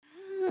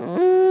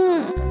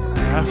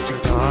After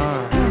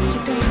dark.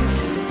 After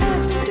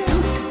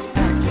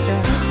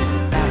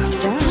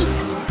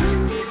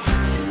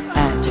dark.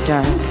 After After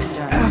dark.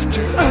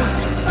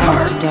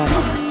 After dark.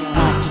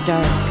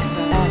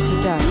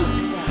 After dark.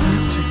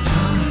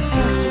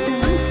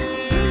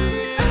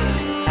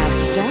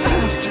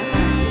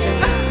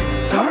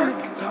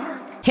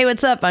 Hey,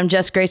 what's up? I'm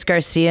Jess Grace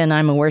Garcia, and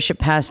I'm a worship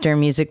pastor,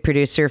 music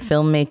producer,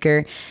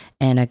 filmmaker,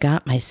 and I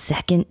got my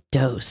second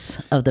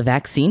dose of the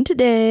vaccine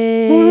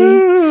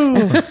today.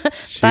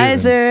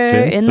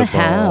 Pfizer in the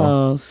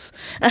house.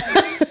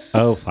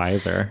 Oh,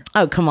 Pfizer.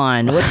 Oh, come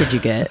on. What did you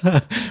get?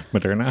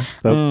 Moderna,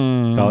 the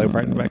Dolly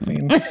Parton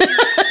vaccine.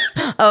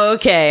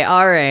 Okay.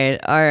 All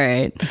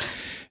right.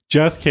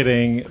 Just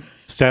kidding.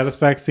 Status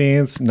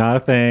vaccines, not a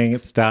thing.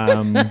 It's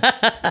dumb.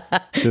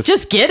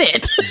 Just get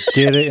it.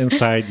 Get it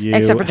inside you.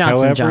 Except for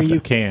Johnson however Johnson.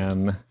 you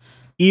can.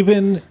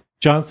 Even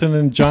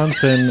Johnson &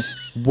 Johnson,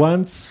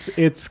 once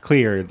it's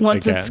cleared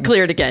Once again. it's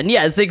cleared again.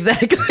 Yes,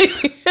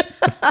 exactly.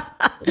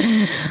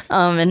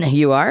 And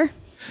you are?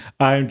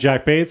 I'm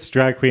Jack Bates,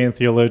 drag queen,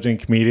 theologian,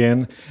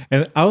 comedian.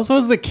 And I was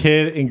always a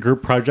kid in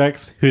group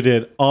projects who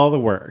did all the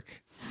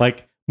work.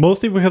 Like,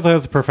 mostly because I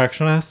was a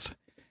perfectionist.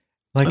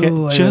 Like,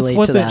 Ooh, I I just relate to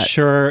wasn't that.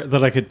 sure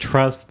that I could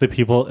trust the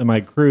people in my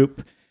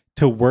group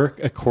to work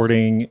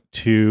according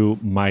to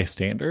my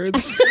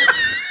standards.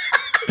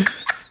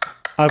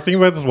 I was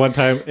thinking about this one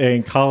time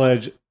in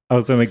college. I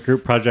was in a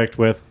group project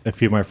with a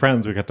few of my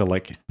friends. We got to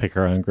like pick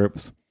our own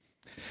groups.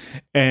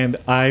 And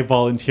I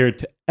volunteered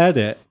to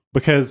edit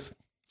because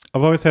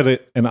I've always had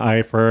an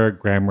eye for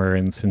grammar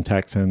and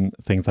syntax and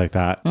things like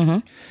that. Mm-hmm.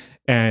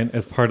 And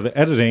as part of the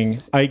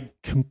editing, I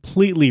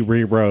completely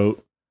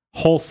rewrote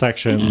whole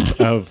sections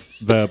of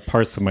the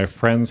parts that my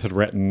friends had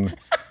written.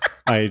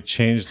 I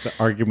changed the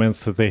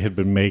arguments that they had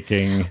been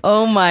making.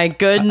 Oh, my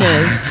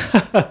goodness.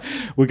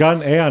 We got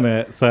an A on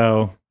it,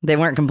 so They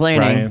weren't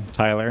complaining. Ryan,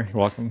 Tyler, you're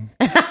welcome.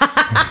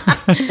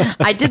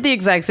 I did the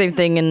exact same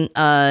thing in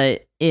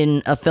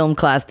a film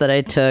class that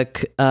I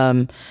took.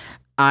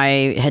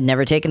 I had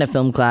never taken a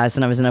film class,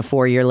 and I was in a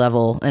 4-year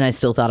level, and I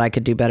still thought I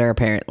could do better,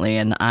 apparently.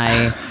 And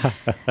I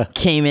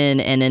came in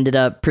and ended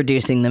up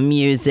producing the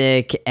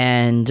music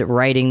and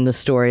writing the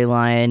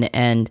storyline.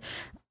 And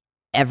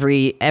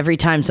every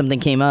time something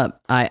came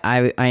up,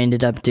 I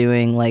ended up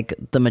doing like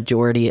the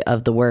majority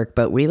of the work.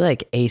 But we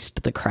like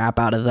aced the crap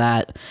out of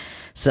that.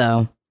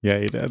 So Yeah,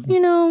 you did. you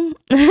know.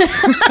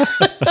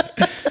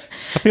 I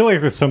feel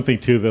like there's something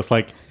to this.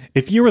 Like,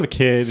 if you were the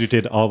kid who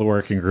did all the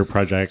work in group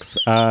projects,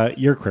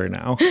 you're queer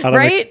now.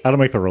 Right? I don't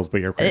make the rules,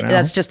 but you're queer now.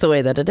 That's just the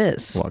way that it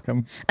is.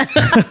 Welcome.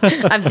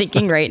 I'm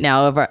thinking right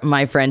now of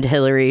my friend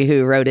Hillary,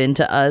 who wrote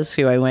into us,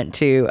 who I went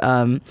to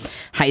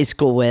high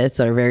school with,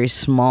 a very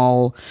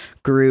small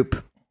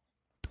group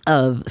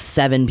of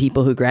 7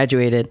 people who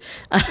graduated.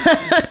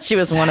 She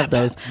was one of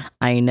those.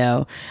 I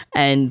know.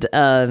 And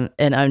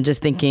I'm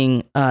just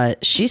thinking,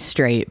 she's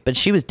straight, but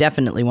she was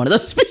definitely one of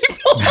those people.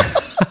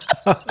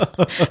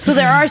 So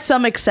there are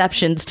some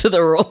exceptions to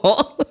the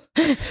rule.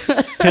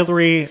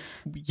 Hillary,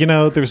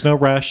 there's no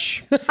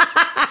rush.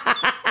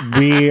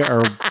 We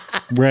are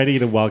ready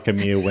to welcome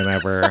you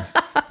whenever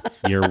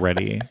you're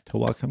ready to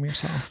welcome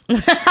yourself.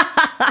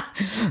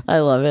 I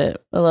love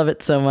it. I love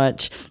it so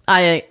much.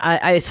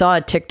 I saw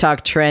a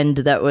TikTok trend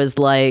that was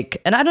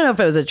like, and I don't know if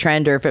it was a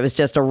trend or if it was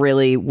just a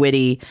really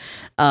witty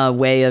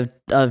way of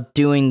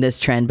doing this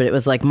trend, but it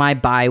was like my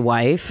bi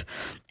wife.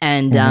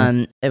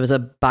 And it was a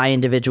bi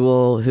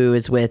individual who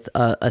is with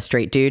a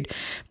straight dude,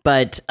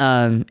 but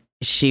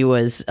she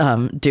was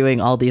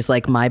doing all these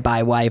like my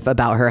bi wife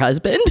about her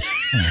husband.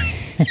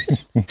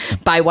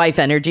 Bi wife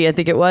energy, I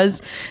think it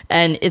was.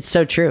 And it's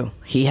so true.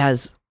 He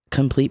has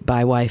complete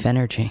bi wife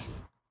energy.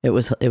 It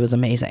was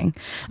amazing.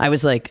 I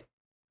was like,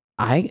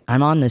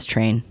 I'm on this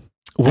train.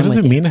 What does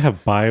it mean to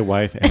have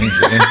bi-wife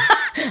energy?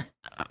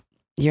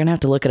 You're gonna have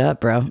to look it up,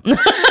 bro.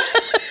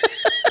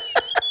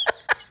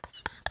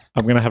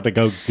 I'm gonna have to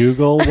go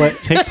Google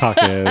what TikTok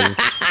is,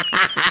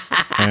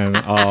 and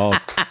I'll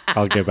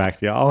get back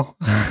to y'all.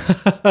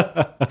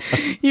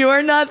 You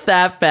are not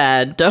that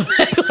bad. Don't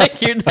act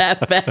like you're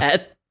that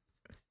bad.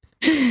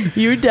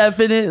 You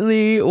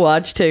definitely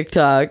watch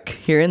TikTok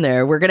here and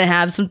there. We're going to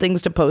have some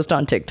things to post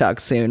on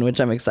TikTok soon,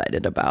 which I'm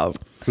excited about.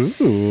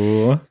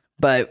 Ooh.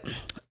 But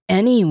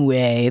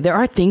anyway, there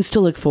are things to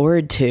look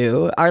forward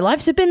to. Our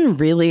lives have been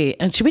really...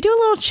 And should we do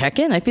a little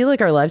check-in? I feel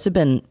like our lives have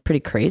been pretty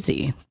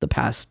crazy the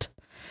past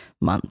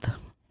month.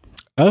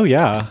 Oh,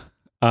 yeah.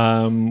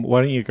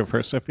 Why don't you go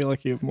first? I feel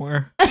like you have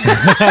more.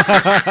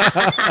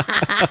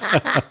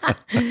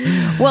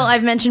 Well,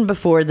 I've mentioned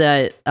before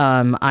that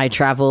I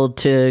traveled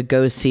to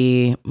go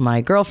see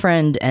my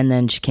girlfriend, and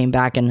then she came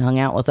back and hung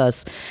out with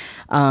us.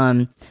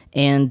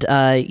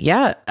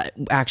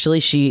 Actually,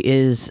 she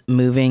is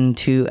moving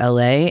to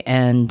LA,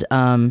 and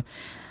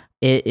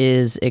it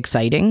is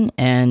exciting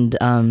and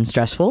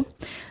stressful.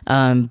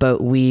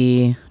 But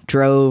we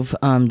drove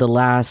the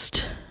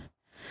last...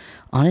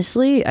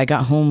 Honestly, I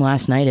got home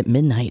last night at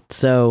midnight.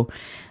 So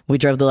we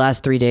drove the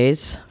last 3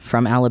 days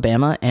from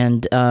Alabama,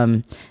 and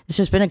it's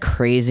just been a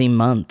crazy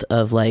month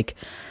of like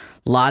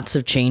lots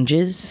of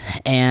changes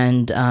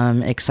and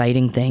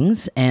exciting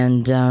things.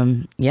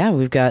 And yeah,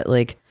 we've got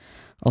like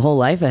a whole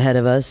life ahead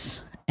of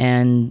us.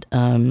 And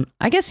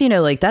I guess,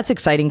 like that's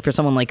exciting for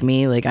someone like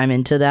me. Like I'm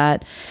into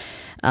that.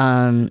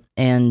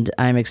 And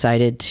I'm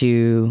excited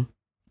to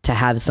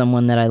have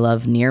someone that I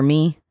love near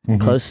me,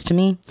 close to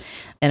me.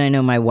 And I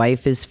know my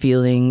wife is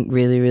feeling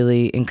really,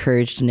 really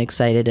encouraged and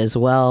excited as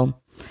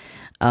well.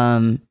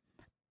 Yeah,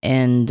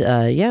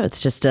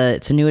 it's just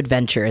it's a new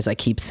adventure, as I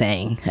keep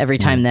saying. Every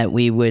time that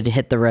we would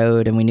hit the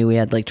road and we knew we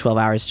had like 12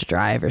 hours to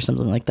drive or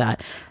something like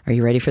that. Are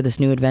you ready for this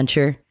new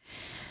adventure?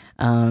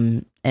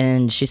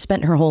 And she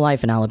spent her whole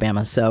life in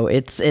Alabama, so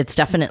it's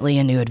definitely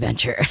a new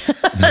adventure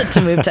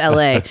to move to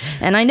LA.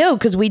 And I know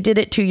because we did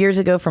it 2 years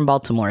ago from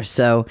Baltimore,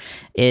 so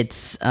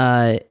it's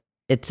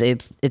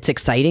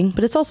exciting,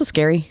 but it's also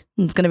scary.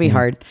 It's going to be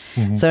hard.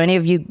 So any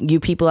of you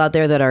people out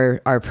there that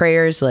are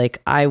prayers,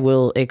 like I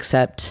will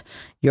accept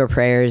your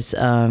prayers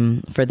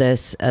for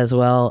this as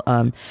well.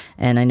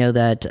 And I know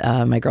that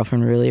my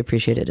girlfriend really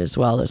appreciated it as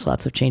well. There's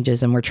lots of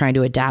changes, and we're trying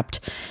to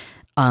adapt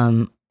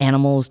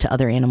animals to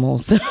other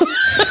animals.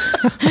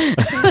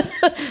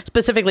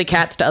 Specifically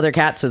cats to other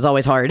cats is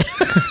always hard.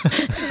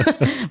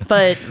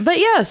 but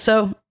yeah,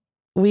 so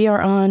we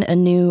are on a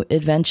new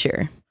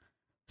adventure.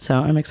 So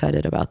I'm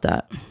excited about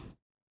that.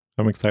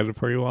 I'm excited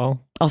for you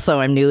all. Also,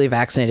 I'm newly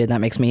vaccinated.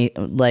 That makes me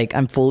like,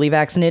 I'm fully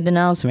vaccinated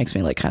now. So it makes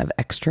me like kind of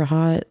extra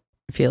hot.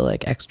 I feel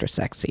like extra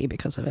sexy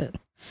because of it.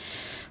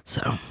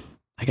 So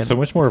I guess so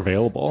much more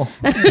available.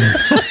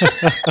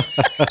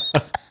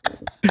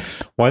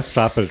 Why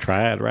stop at a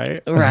triad,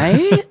 right?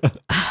 Right?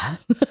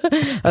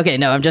 Okay,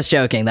 no, I'm just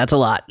joking. That's a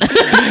lot.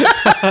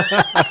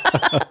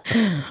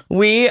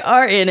 We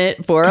are in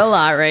it for a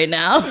lot right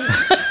now.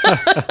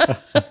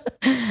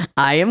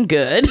 I am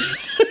good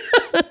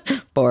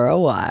for a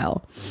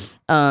while.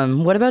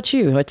 What about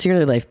you? What's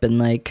your life been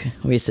like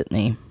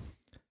recently?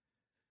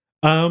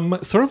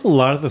 Sort of a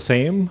lot of the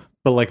same,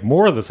 but like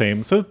more of the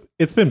same. So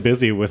it's been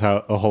busy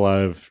without a whole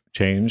lot of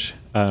change.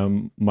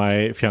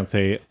 My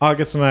fiance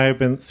August and I have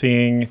been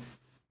seeing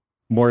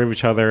more of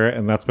each other,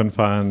 and that's been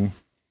fun.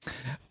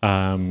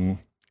 And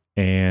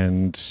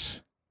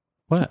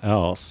what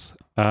else?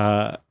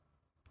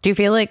 Do you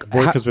feel like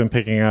work has been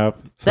picking up?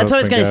 So that's what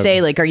I was going to good.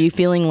 say. Like, are you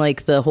feeling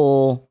like the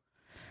whole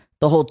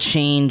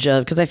change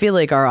of, because I feel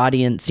like our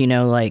audience,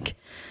 like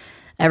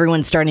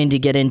everyone's starting to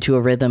get into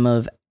a rhythm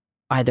of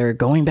either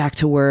going back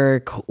to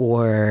work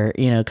or,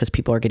 because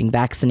people are getting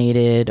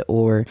vaccinated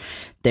or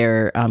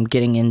they're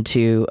getting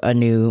into a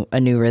new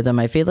rhythm.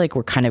 I feel like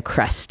we're kind of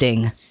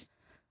cresting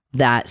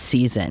that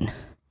season,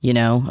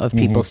 of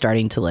people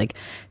starting to like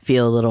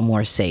feel a little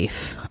more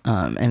safe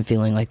and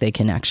feeling like they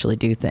can actually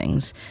do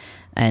things.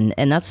 And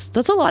that's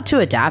a lot to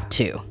adapt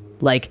to.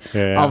 Like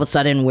all of a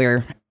sudden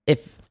we're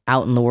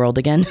out in the world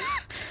again.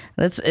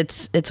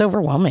 It's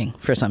overwhelming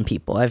for some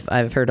people.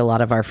 I've heard a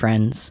lot of our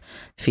friends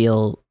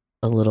feel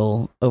a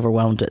little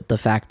overwhelmed at the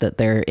fact that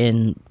they're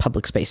in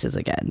public spaces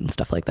again and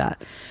stuff like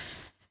that.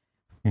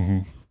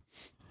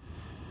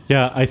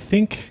 Yeah, I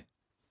think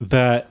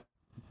that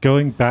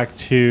going back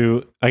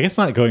to, I guess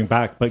not going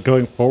back, but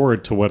going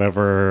forward to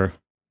whatever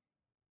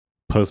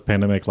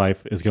post-pandemic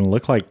life is going to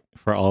look like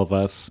for all of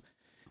us,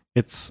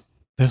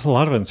 there's a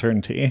lot of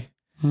uncertainty.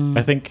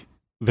 I think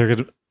there are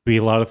going to be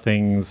a lot of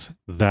things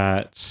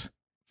that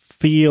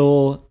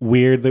feel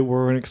weird that we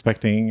weren't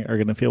expecting are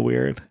going to feel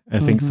weird. I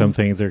think some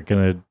things are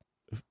going to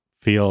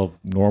feel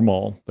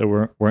normal that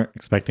we weren't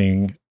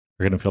expecting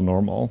are going to feel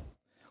normal.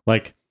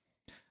 Like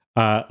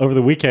over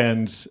the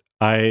weekend,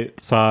 I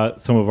saw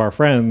some of our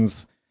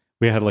friends.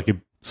 We had like a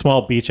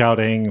small beach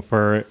outing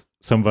for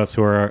some of us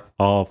who are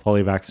all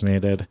fully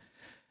vaccinated.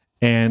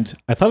 And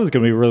I thought it was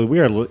going to be really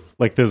weird.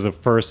 Like this is the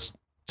first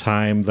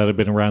time that I've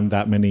been around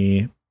that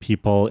many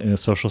people in a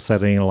social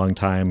setting in a long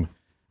time.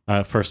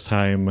 First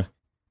time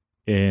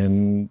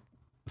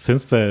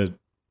since the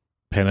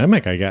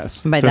pandemic, I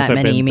guess. By since that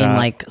many, you mean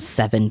like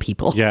 7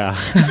 people? Yeah.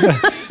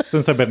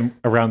 Since I've been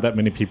around that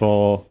many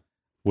people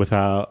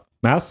without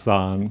masks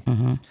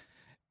on.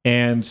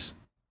 And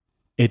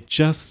it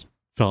just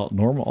felt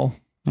normal.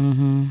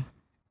 And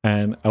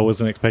I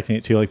wasn't expecting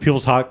it to. Like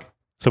people talk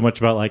so much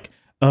about like,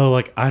 oh,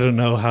 like, I don't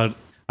know how,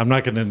 I'm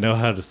not going to know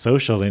how to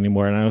social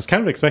anymore. And I was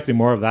kind of expecting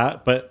more of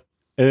that, but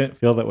it didn't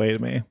feel that way to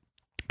me.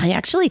 I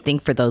actually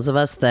think for those of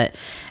us that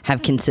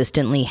have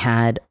consistently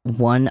had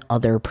one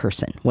other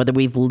person, whether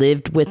we've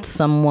lived with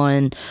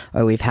someone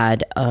or we've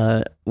had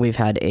a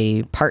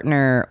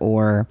partner,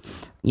 or,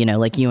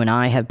 like you and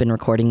I have been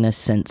recording this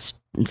since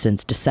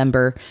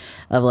December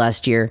of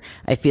last year,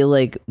 I feel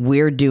like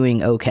we're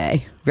doing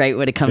okay, right?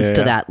 When it comes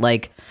to that,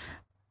 like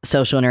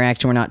social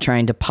interaction, we're not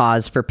trying to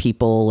pause for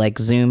people, like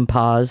Zoom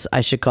pause, I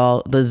should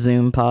call the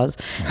Zoom pause.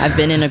 I've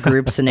been in a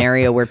group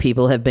scenario where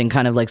people have been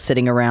kind of like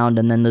sitting around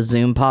and then the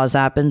Zoom pause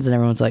happens and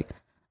everyone's like,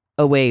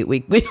 oh wait, we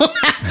don't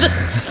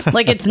have to,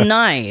 like, it's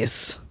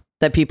nice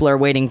that people are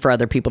waiting for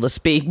other people to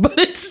speak, but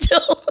it's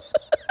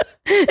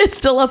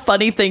still a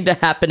funny thing to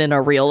happen in a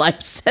real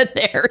life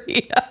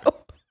scenario.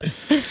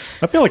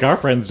 I feel like our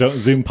friends don't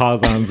Zoom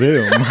pause on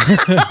Zoom.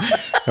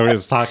 We're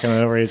just talking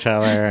over each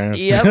other.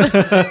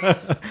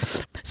 Yep.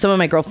 Some of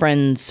my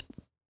girlfriend's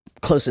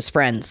closest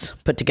friends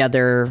put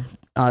together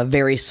a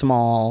very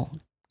small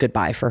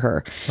goodbye for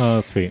her. Oh,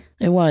 that's sweet.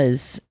 It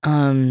was.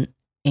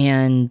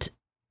 And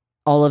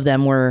all of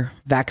them were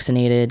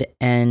vaccinated,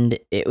 and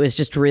it was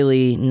just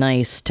really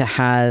nice to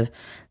have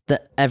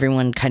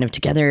everyone kind of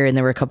together, and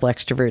there were a couple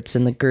extroverts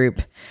in the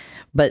group.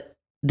 But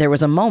there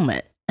was a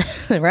moment,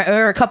 right?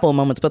 Or a couple of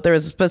moments, but there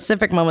was a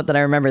specific moment that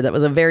I remember that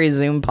was a very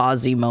Zoom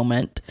pausey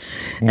moment.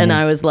 And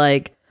I was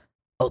like,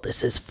 oh,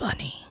 this is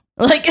funny.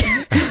 Like,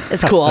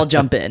 it's cool. I'll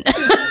jump in.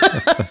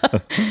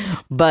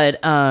 But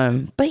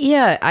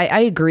yeah, I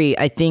agree.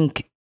 I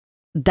think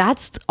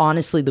that's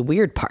honestly the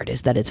weird part,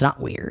 is that it's not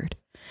weird.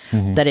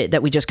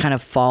 That we just kind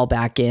of fall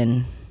back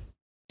in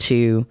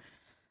to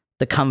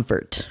the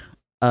comfort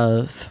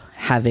of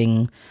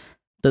having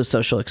those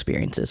social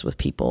experiences with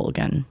people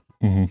again.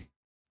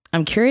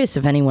 I'm curious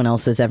if anyone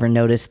else has ever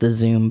noticed the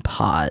Zoom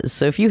pause.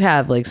 So if you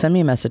have, like, send me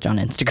a message on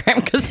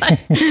Instagram, because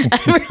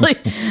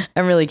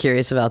I'm really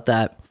curious about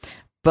that.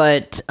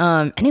 But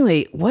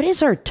anyway, what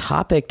is our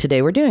topic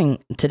today? We're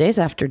doing today's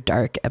After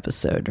Dark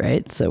episode,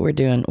 right? So we're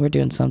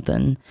doing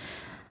something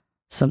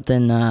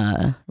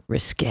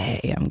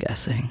risque, I'm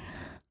guessing.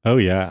 Oh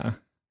yeah.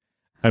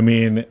 I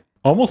mean,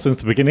 almost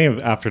since the beginning of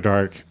After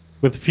Dark,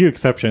 with a few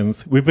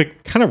exceptions, we've been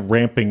kind of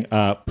ramping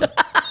up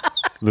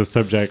the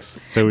subjects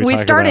that we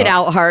talk started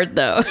about. out hard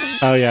though.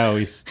 Oh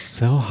yeah,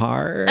 so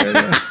hard.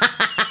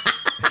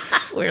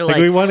 We're like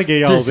we want to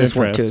get y'all's this is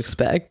what interest. to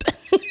expect.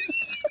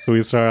 So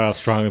we started off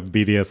strong with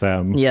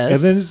BDSM. Yes.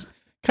 And then it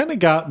kind of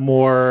got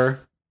more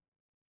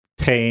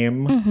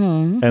tame.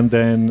 And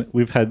then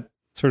we've had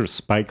sort of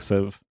spikes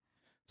of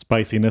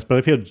spiciness, but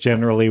I feel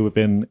generally we've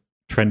been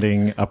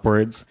trending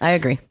upwards. I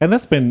agree. And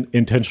that's been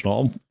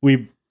intentional.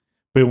 We've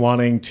been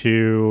wanting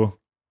to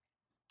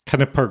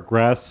kind of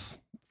progress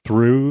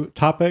through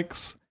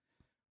topics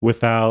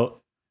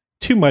without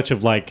too much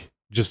of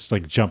just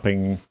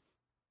jumping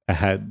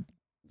ahead,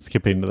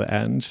 skipping to the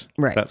end,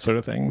 right? That sort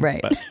of thing.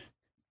 Right. But,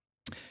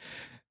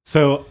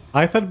 so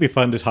I thought it'd be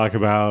fun to talk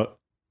about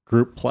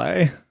group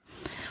play.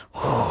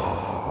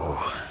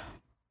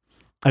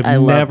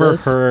 I've never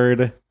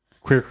heard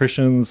queer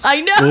Christians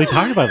really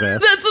talk about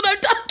this. That's what I'm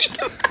talking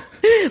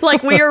about.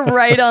 Like, we are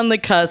right on the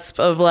cusp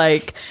of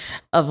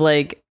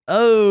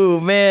oh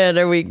man,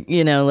 are we,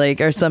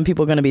 are some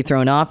people going to be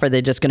thrown off? Are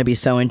they just going to be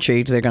so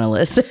intrigued they're going to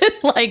listen?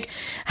 Like,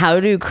 how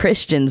do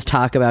Christians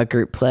talk about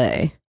group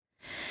play?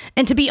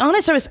 And to be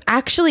honest, I was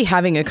actually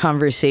having a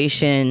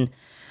conversation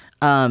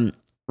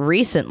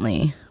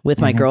recently with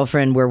my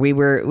girlfriend where we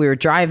were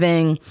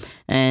driving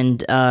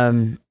and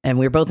we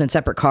were both in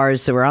separate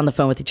cars, so we're on the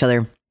phone with each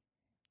other.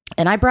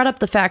 And I brought up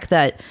the fact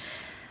that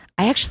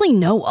I actually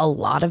know a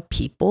lot of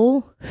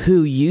people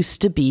who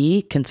used to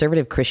be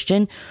conservative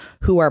Christian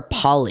who are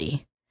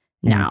poly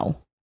now.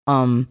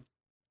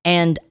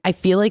 And I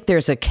feel like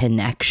there's a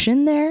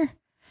connection there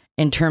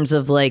in terms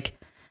of like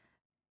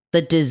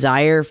the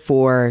desire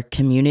for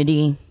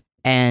community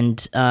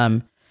and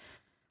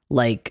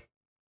like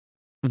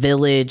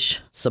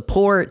village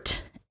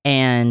support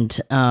and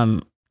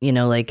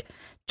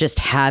just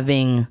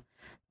having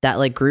that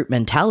like group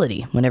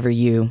mentality whenever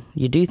you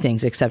do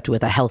things, except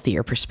with a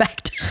healthier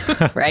perspective.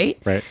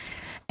 Right.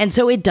 And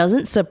so it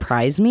doesn't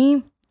surprise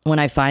me when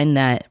I find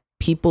that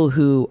people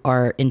who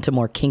are into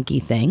more kinky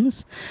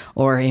things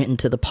or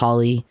into the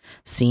poly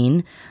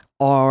scene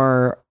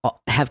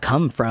have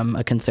come from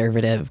a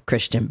conservative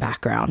Christian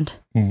background,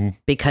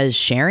 because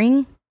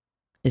sharing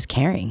is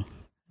caring.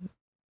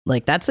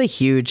 Like, that's a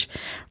huge,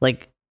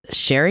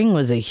 sharing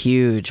was a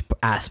huge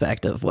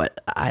aspect of what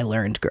I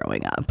learned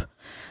growing up.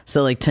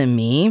 So, to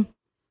me,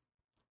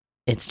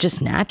 it's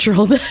just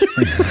natural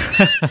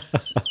that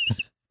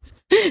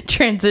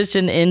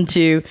transition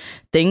into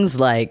things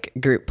like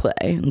group play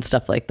and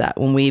stuff like that.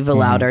 When we've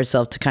allowed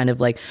ourselves to kind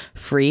of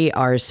free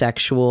our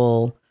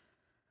sexual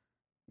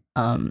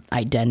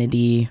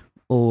identity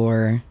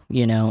or,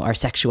 our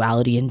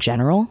sexuality in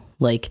general,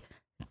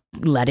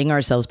 letting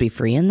ourselves be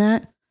free in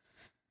that.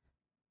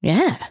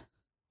 Yeah.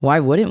 Why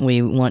wouldn't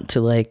we want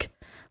to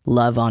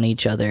love on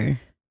each other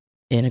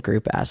in a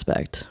group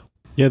aspect?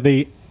 Yeah,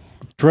 they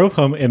drove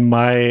home in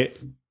my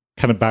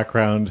kind of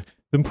background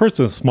the importance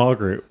of small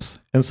groups.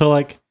 And so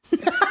now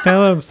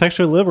that I'm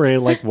sexually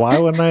liberated, why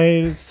wouldn't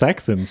I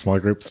sex in small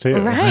groups too?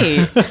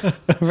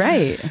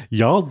 Right.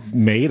 Y'all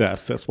made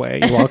us this way.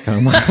 You're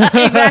welcome.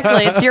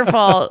 Exactly. It's your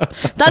fault.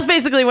 That's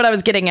basically what I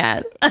was getting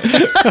at.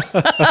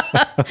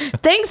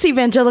 Thanks,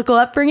 evangelical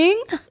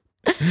upbringing.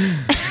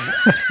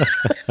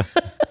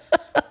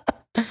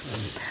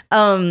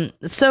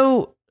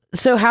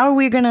 So how are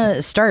we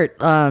gonna start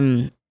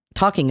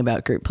talking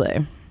about group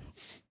play?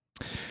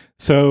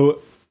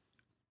 So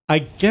I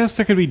guess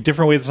there could be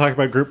different ways to talk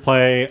about group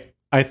play.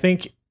 I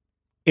think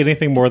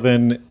anything more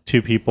than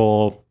two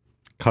people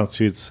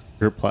constitutes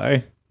group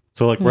play.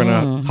 So we're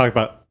gonna talk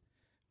about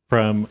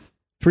from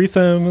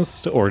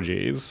threesomes to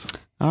orgies.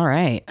 All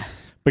right.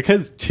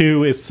 Because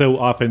two is so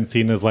often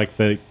seen as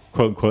the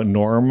quote unquote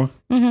norm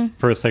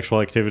for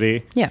sexual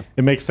activity. Yeah.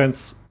 It makes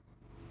sense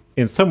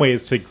in some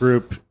ways to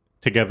group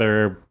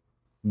together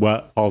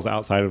what falls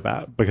outside of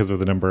that because of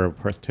the number of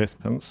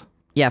participants.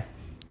 Yeah.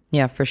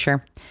 Yeah, for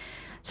sure.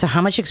 So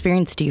how much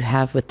experience do you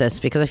have with this?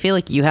 Because I feel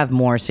like you have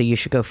more, so you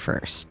should go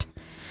first.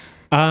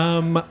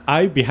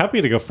 I'd be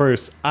happy to go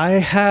first. I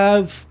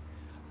have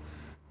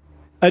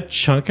a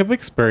chunk of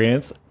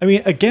experience. I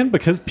mean, again,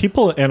 because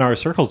people in our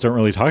circles don't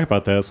really talk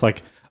about this,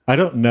 like, I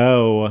don't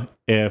know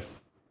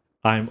if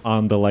I'm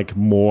on the like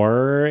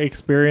more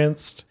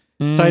experienced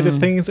side of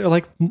things or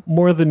like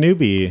more the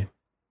newbie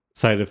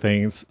side of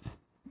things.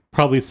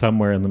 Probably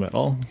somewhere in the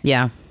middle.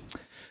 Yeah.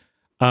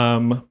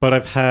 But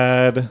I've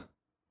had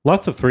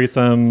lots of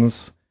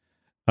threesomes,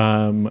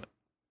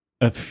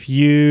 a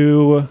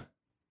few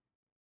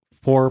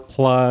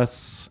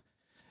 4+,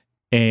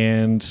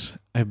 and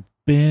I've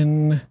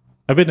been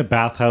to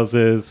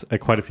bathhouses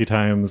quite a few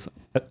times.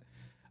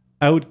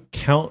 I would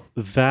count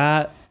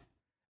that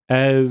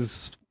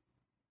as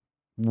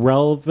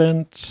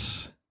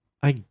relevant,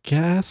 I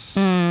guess.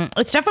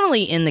 It's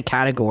definitely in the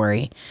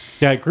category.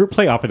 Yeah, group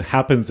play often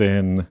happens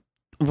in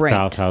Right.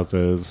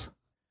 bathhouses.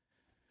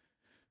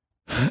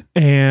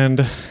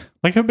 And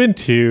like I've been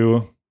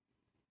to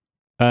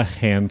a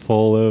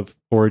handful of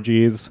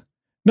orgies.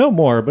 No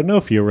more, but no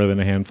fewer than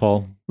a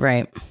handful.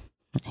 Right.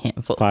 A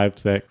handful. 5,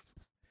 6.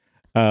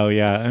 Oh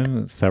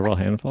yeah, several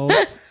handfuls.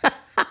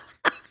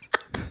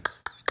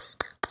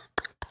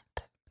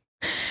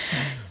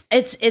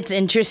 It's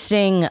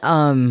interesting.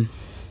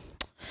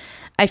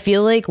 I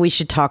feel like we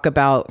should talk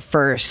about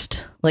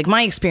first. Like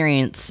my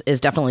experience is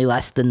definitely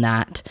less than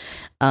that.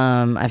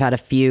 I've had a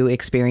few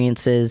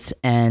experiences,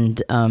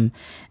 and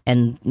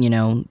you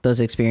know,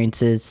 those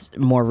experiences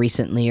more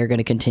recently are going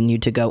to continue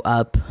to go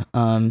up.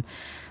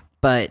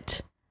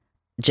 But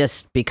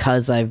just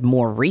because I've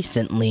more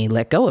recently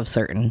let go of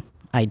certain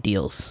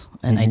ideals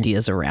and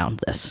ideas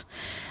around this,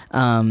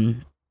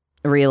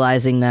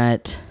 realizing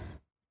that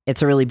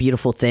it's a really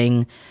beautiful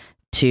thing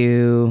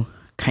to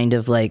kind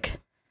of like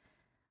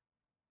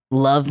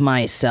love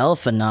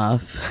myself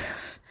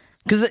enough,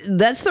 because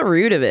that's the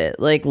root of it.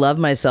 Like, love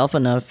myself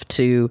enough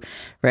to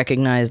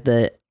recognize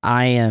that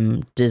I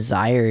am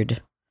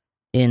desired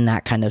in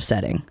that kind of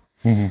setting.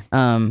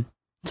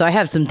 So I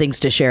have some things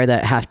to share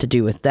that have to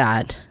do with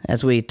that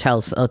as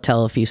I'll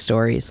tell a few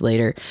stories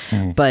later.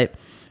 But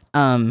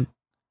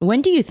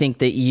when do you think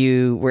that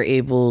you were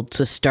able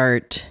to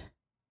start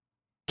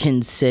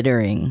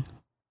considering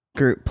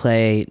group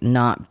play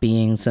not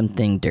being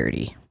something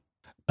dirty?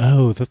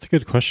 Oh, that's a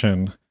good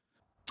question.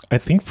 I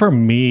think for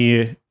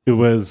me, it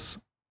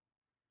was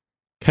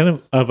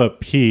kind of a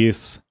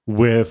piece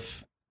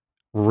with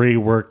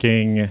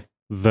reworking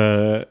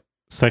the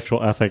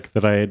sexual ethic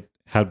that I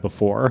had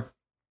before.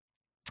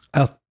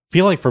 I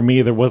feel like for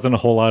me, there wasn't a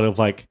whole lot of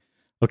like,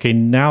 okay,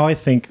 now I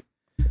think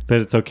that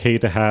it's okay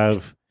to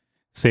have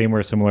same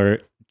or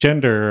similar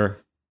gender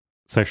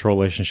sexual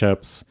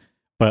relationships,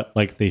 but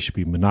like they should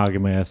be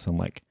monogamous and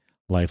like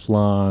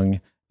lifelong,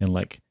 and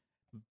like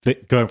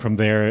going from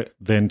there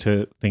then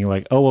to thinking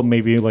like, oh, well,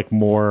 maybe like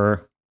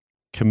more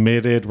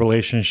committed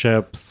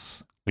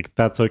relationships, like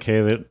that's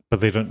okay, but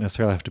they don't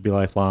necessarily have to be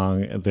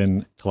lifelong, and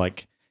then to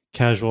like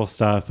casual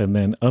stuff, and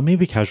then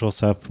maybe casual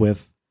stuff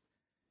with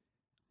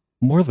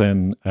more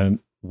than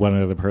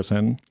one other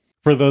person.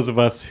 For those of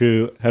us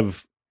who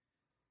have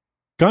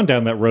gone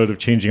down that road of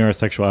changing our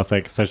sexual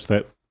ethic such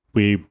that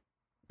we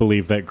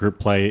believe that group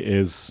play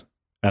is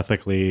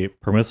ethically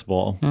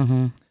permissible,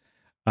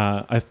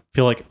 I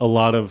feel like a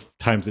lot of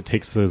times it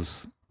takes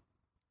those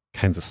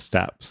kinds of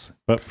steps.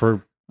 But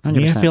for 100%.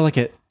 me, I feel like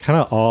it kind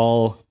of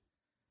all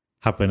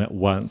happened at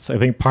once. I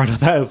think part of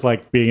that is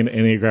like being an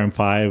Enneagram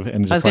 5,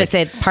 and just I was going to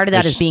say part of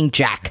that is being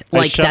Jack.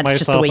 Like shut that's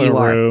just the way myself in you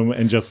a are. room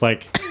and just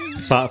like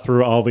thought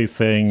through all these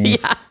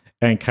things,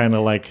 and kind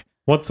of like,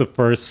 what's the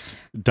first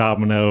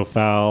domino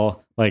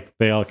fell? Like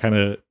they all kind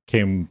of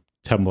came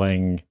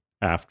tumbling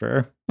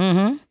after.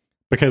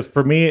 Because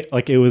for me,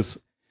 like it was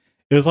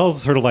all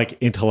sort of like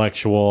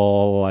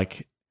intellectual,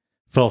 like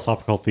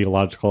philosophical,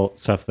 theological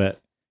stuff that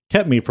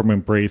kept me from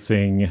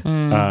embracing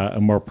a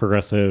more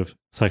progressive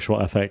sexual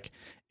ethic.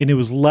 And it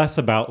was less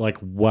about like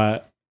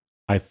what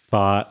I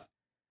thought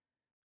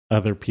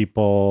other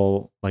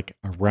people like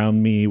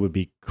around me would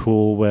be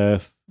cool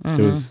with.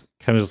 It was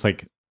kind of just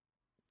like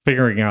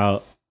figuring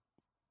out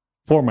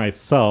for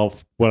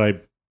myself what I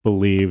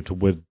believed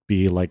would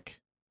be like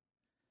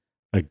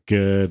a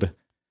good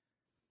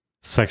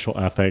sexual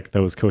ethic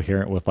that was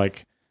coherent with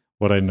like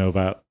what I know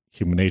about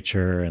human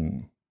nature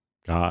and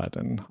God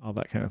and all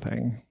that kind of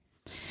thing.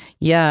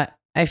 Yeah,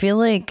 I feel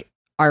like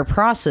our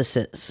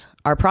processes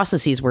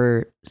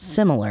were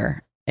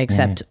similar,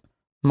 except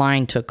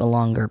mine took a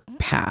longer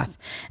path.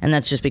 And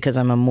that's just because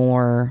I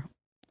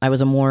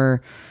was a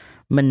more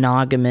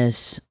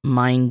monogamous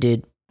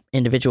minded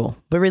individual.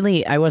 But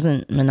really, I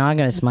wasn't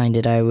monogamous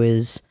minded. I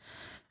was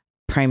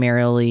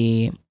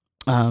primarily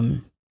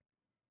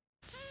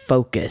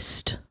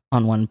focused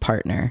on one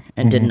partner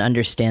and didn't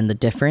understand the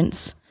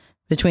difference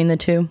between the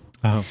two.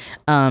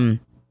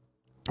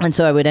 And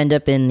so I would end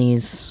up in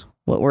these,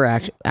 what were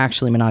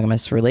actually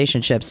monogamous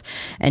relationships,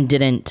 and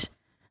didn't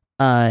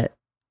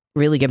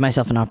really give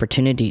myself an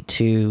opportunity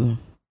to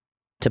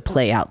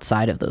play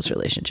outside of those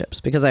relationships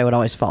because I would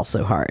always fall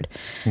so hard.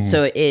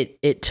 So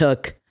it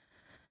took,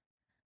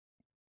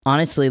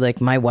 honestly,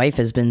 like my wife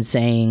has been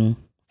saying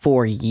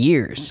for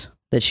years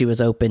that she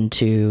was open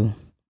to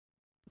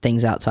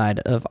things outside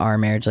of our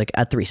marriage, like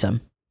a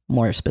threesome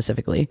more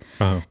specifically.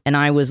 And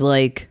I was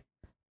like,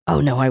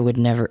 oh no, I would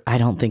never, I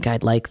don't think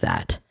I'd like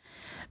that,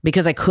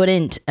 because I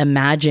couldn't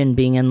imagine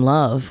being in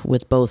love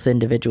with both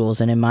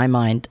individuals. And in my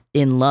mind,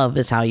 in love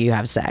is how you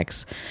have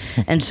sex.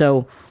 And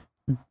so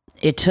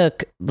it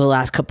took the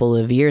last couple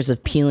of years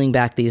of peeling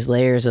back these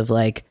layers of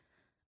like,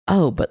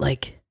 oh, but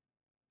like,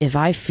 if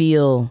I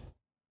feel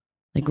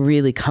like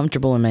really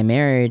comfortable in my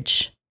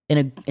marriage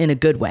in a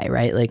good way,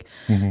 right? Like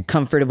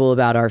comfortable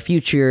about our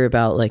future,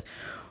 about like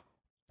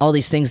all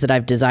these things that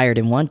I've desired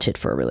and wanted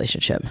for a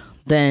relationship,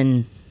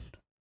 then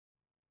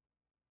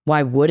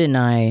why wouldn't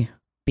I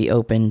be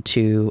open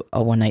to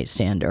a one night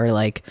stand or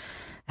like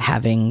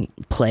having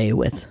play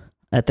with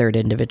a third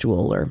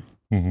individual or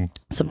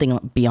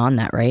something beyond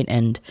that, right?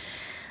 And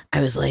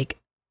I was like,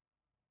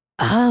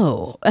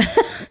 oh,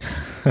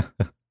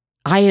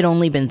 I had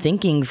only been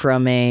thinking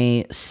from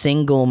a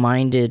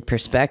single-minded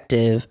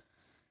perspective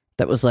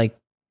that was like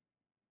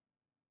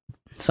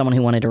someone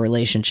who wanted a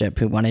relationship,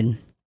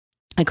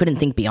 I couldn't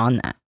think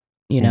beyond that,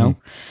 you know?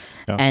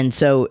 Yeah. And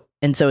so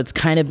it's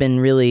kind of been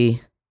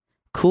really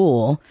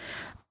cool,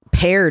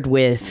 paired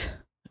with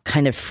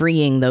kind of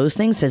freeing those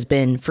things has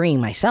been freeing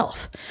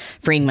myself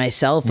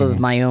of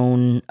my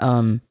own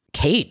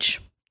cage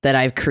that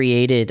I've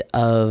created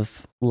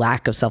of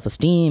lack of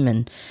self-esteem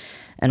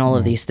and all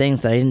of these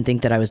things that I didn't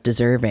think that I was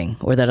deserving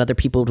or that other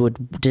people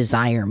would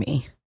desire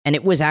me. And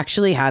it was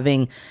actually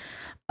having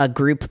a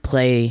group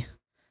play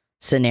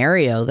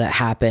scenario that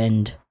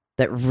happened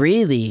that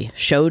really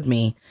showed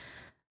me,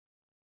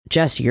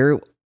 Jess, you're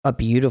a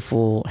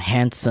beautiful,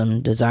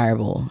 handsome,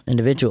 desirable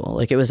individual.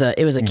 Like it was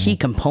a key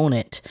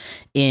component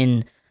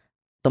in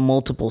the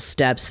multiple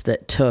steps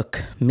that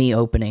took me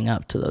opening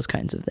up to those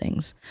kinds of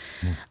things.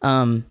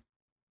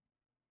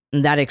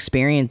 That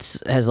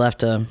experience has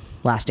left a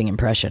lasting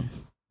impression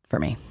for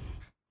me.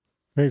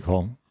 Very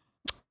cool.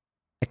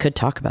 I could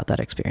talk about that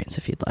experience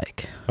if you'd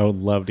like. I would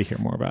love to hear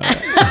more about it.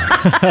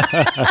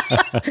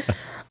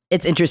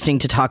 It's interesting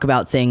to talk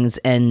about things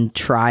and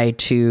try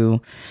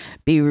to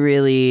be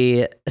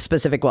really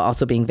specific while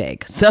also being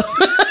vague. So,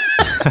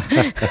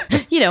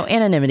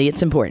 anonymity,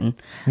 it's important.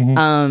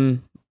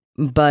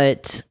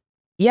 But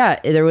yeah,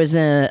 there was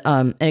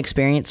an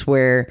experience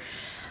where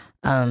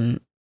I,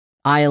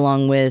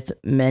 along with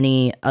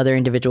many other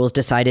individuals,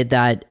 decided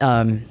that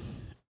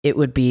it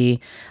would be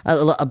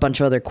a bunch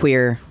of other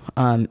queer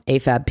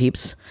AFAB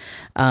peeps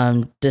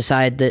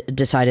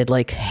decided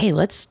like, hey,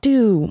 let's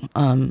do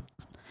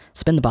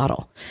Spin the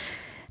Bottle.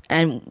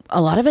 And a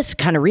lot of us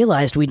kind of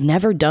realized I had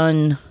never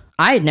done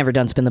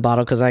Spin the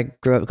Bottle because I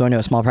grew up going to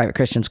a small private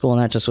Christian school,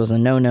 and that just was a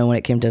no-no when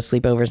it came to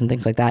sleepovers and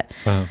things like that.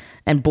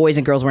 And boys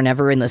and girls were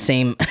never in the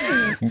same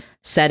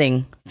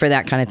setting for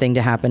that kind of thing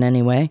to happen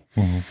anyway.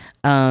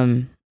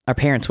 Our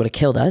parents would have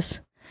killed us.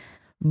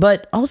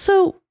 But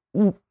also,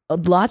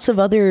 lots of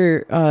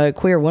other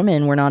queer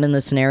women were not in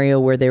the scenario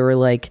where they were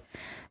like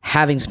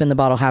having Spin the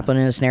Bottle happen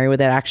in a scenario where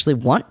they actually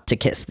want to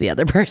kiss the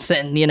other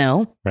person,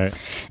 Right.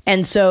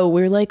 And so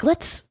we were like,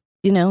 let's,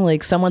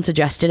 like someone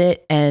suggested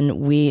it,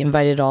 and we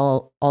invited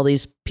all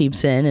these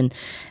peeps in,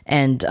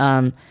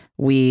 and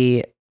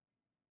we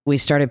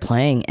started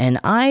playing. And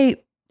I,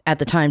 at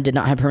the time, did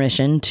not have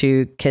permission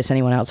to kiss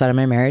anyone outside of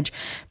my marriage.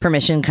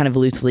 Permission kind of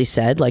loosely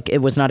said, like it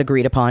was not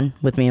agreed upon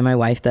with me and my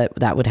wife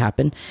that would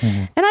happen.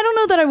 And I don't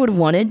know that I would have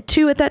wanted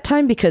to at that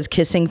time, because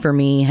kissing for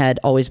me had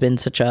always been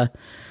such a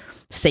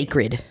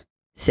sacred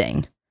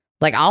thing.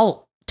 Like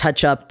I'll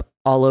touch up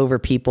all over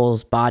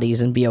people's bodies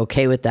and be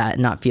okay with that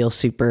and not feel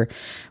super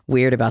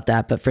weird about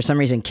that. But for some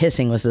reason,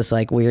 kissing was this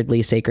like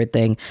weirdly sacred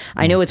thing.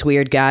 I know it's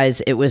weird,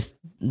 guys. It was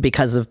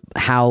because of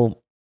how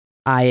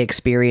I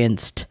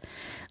experienced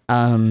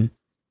my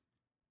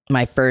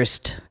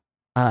first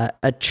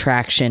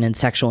attraction and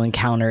sexual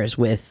encounters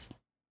with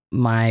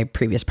my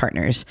previous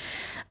partners,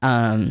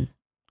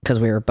 because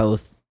we were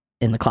both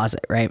in the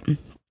closet, right?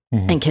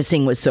 And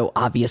kissing was so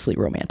obviously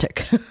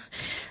romantic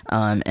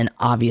and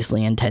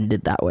obviously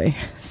intended that way.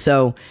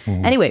 So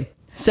anyway,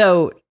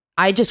 so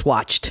I just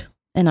watched,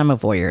 and I'm a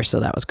voyeur, so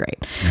that was great.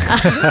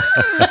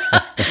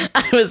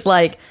 I was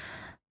like,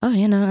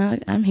 oh,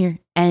 I'm here.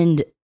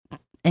 And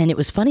it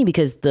was funny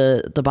because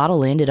the bottle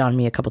landed on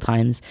me a couple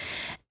times,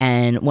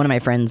 and one of my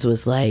friends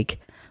was like,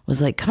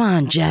 come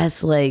on,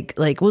 Jess, like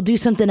we'll do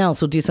something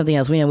else.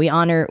 We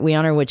honor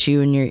what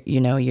you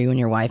and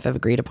your wife have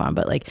agreed upon,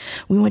 but like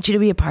we want you to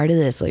be a part of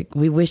this. Like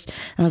we wish. And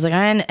I was like,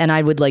 and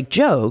I would like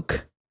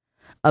joke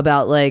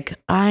about like,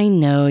 I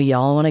know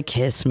y'all want to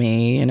kiss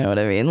me, you know what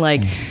I mean?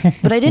 Like,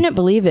 but I didn't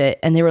believe it,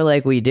 and they were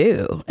like, we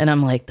do, and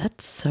I'm like,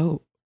 that's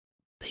so,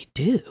 they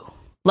do.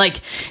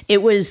 Like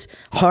it was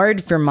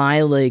hard for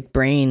my like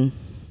brain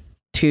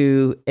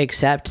to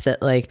accept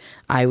that like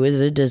I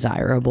was a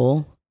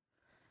desirable,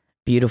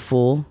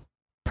 beautiful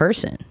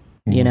person,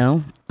 you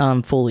know,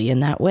 fully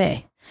in that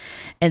way.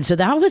 And so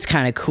that was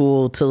kind of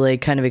cool to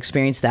like kind of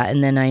experience that.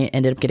 And then I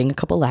ended up getting a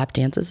couple lap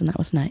dances, and that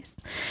was nice.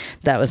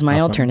 That was my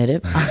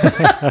alternative.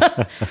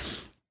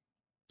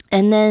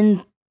 And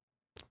then,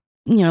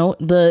 you know,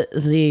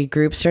 the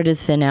group started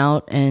to thin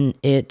out, and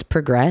it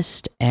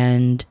progressed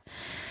and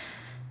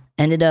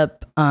ended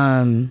up,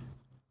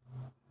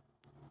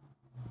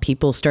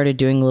 people started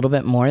doing a little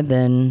bit more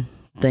than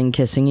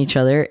kissing each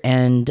other.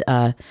 And,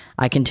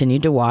 I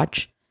continued to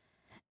watch,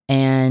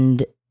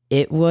 and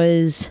it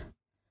was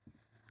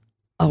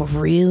a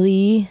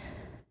really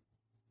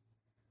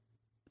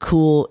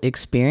cool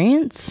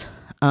experience.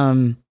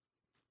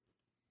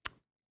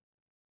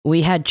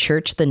 We had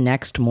church the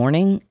next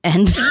morning,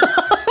 and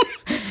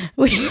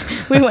we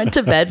went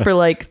to bed for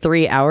like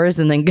 3 hours,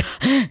 and then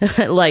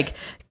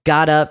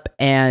got up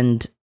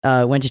and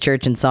went to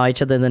church and saw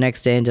each other the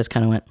next day, and just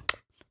kind of went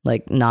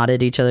like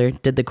nodded each other,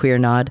 did the queer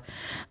nod.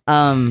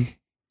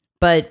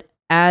 But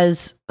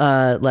as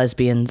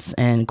lesbians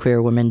and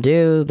queer women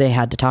do, they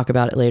had to talk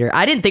about it later.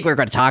 I didn't think we were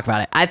going to talk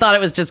about it. I thought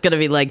it was just going to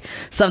be like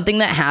something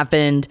that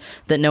happened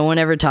that no one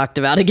ever talked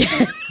about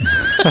again.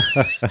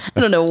 I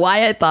don't know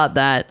why I thought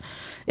that.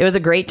 It was a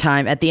great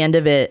time. At the end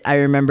of it, I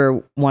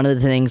remember one of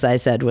the things I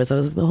said was,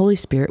 the Holy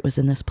Spirit was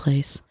in this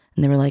place.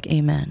 And they were like,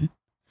 amen.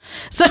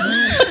 So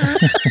I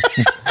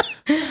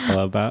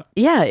love that.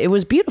 Yeah, it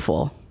was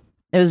beautiful.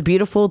 It was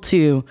beautiful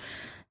to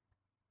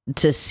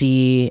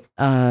see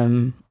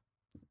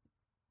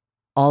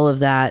all of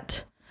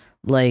that,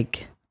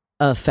 like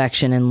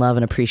affection and love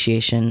and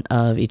appreciation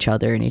of each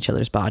other and each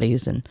other's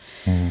bodies, and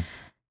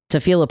to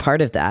feel a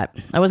part of that.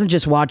 I wasn't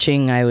just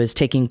watching, I was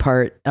taking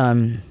part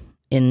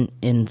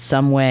in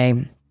some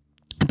way,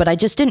 but I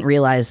just didn't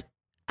realize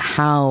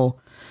how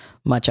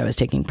much I was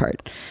taking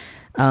part,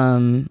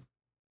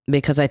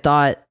 because I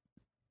thought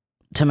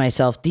to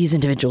myself, these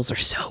individuals are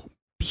so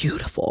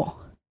beautiful.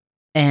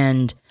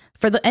 And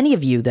for any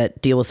of you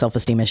that deal with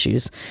self-esteem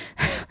issues,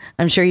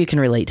 I'm sure you can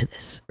relate to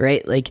this,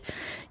 right? Like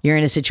you're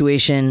in a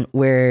situation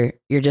where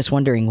you're just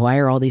wondering, why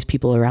are all these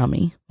people around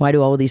me? Why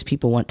do all of these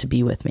people want to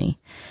be with me?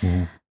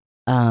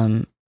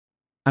 I'm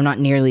not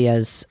nearly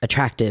as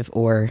attractive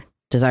or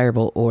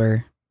desirable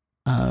or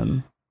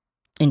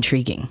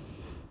intriguing,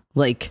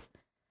 like,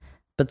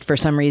 but for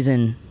some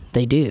reason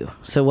they do.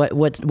 So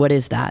what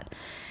is that?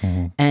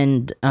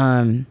 And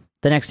the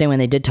next day when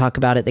they did talk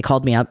about it, they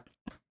called me up.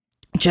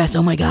 Jess,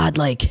 oh my God,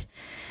 like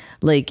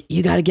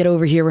you got to get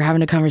over here. We're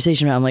having a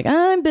conversation about it. I'm like,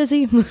 I'm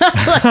busy.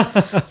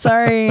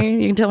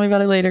 Sorry, you can tell me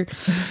about it later.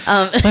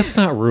 Let's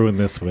not ruin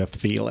this with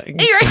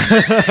feelings.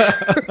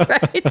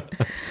 Right.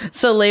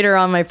 So later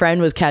on, my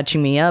friend was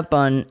catching me up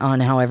on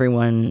how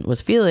everyone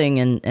was feeling,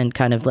 and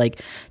kind of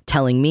like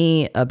telling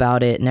me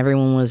about it. And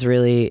everyone was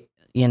really,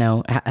 you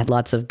know, had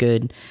lots of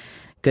good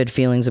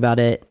feelings about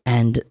it.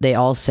 And they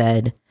all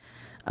said,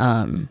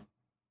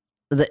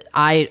 that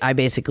I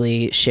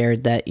basically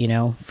shared that, you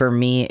know, for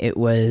me, it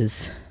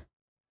was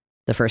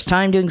the first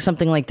time doing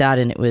something like that.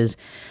 And it was,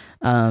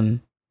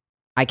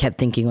 I kept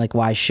thinking like,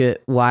 why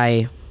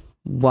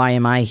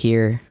am I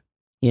here?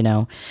 You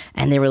know?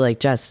 And they were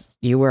like, Jess,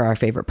 you were our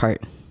favorite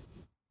part.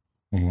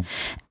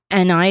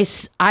 And I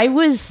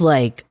was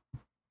like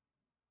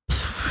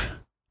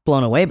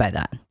blown away by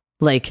that.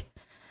 Like,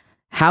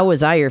 how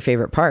was I your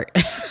favorite part?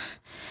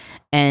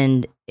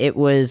 And it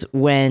was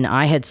when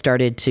I had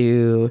started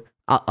to,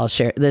 I'll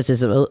share. This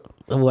is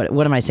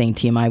what am I saying?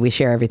 TMI. We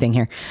share everything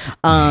here.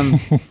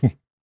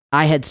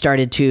 I had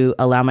started to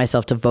allow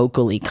myself to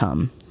vocally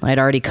come. I'd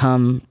already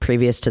come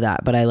previous to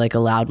that, but I like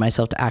allowed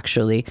myself to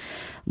actually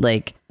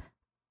like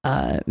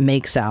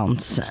make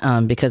sounds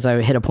because I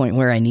hit a point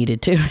where I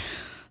needed to.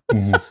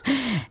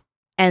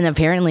 And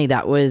apparently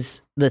that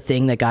was the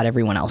thing that got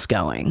everyone else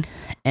going.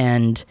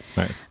 And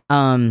nice.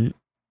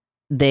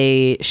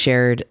 They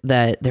shared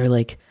that they're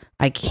like,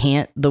 I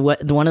can't,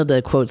 one of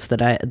the quotes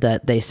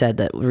that they said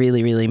that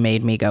really, really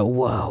made me go,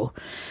 whoa,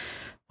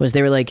 was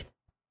they were like,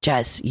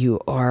 Jess,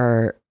 you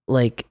are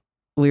like,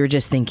 we were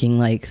just thinking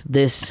like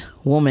this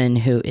woman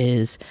who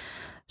is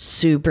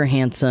super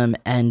handsome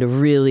and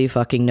really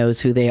fucking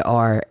knows who they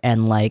are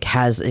and like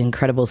has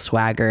incredible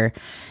swagger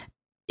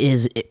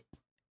is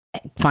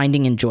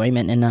finding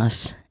enjoyment in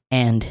us,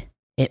 and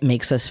it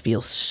makes us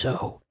feel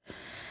so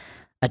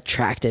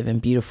attractive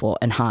and beautiful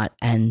and hot.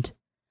 And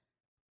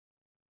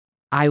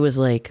I was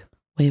like,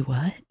 wait,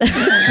 what?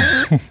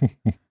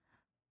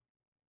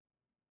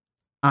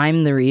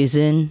 I'm the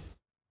reason,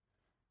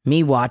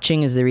 me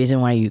watching is the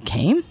reason why you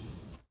came?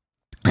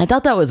 I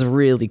thought that was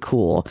really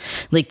cool.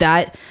 Like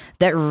that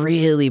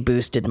really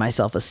boosted my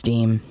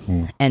self-esteem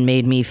and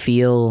made me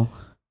feel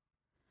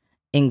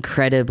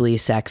incredibly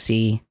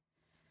sexy.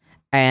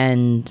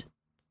 And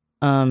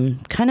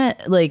kind of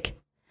like,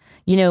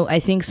 you know, I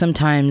think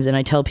sometimes, and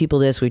I tell people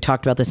this, we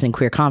talked about this in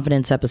Queer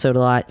Confidence episode a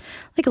lot,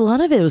 like a lot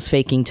of it was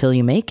faking till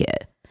you make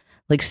it.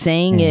 Like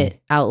saying it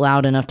out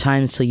loud enough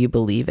times till you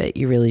believe it.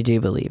 You really do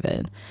believe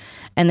it.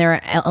 And there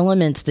are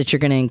elements that you're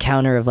going to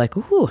encounter of like,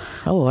 ooh,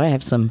 oh, I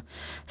have some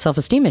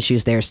self-esteem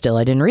issues there still.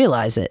 I didn't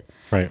realize it.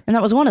 Right. And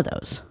that was one of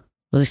those.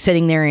 I was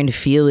sitting there and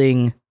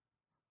feeling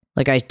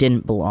like I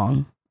didn't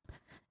belong,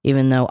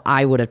 even though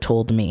I would have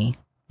told me,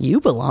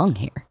 you belong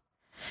here.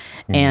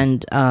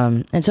 And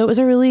so it was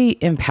a really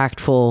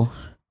impactful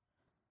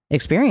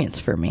experience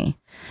for me.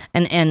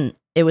 And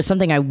it was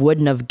something I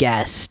wouldn't have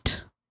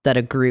guessed that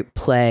a group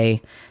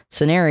play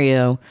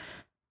scenario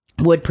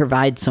would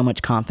provide so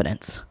much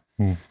confidence.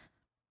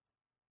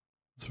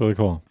 It's really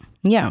cool.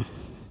 Yeah.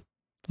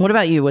 What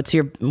about you?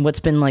 What's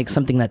been like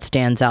something that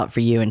stands out for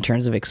you in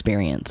terms of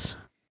experience?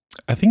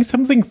 I think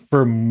something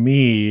for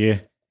me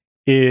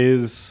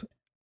is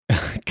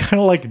kind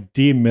of like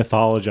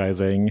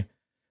demythologizing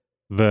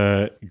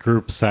the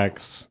group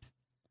sex,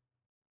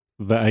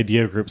 the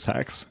idea of group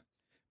sex.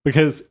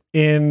 Because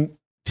in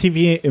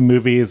TV and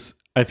movies,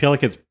 I feel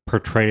like it's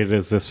portrayed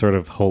as this sort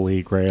of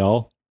holy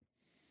grail.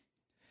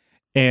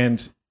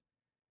 And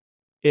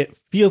it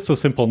feels so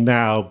simple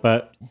now,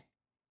 but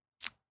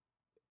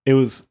it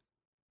was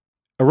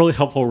a really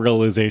helpful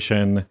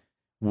realization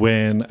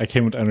when I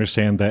came to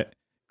understand that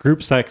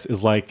group sex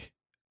is like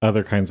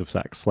other kinds of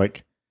sex.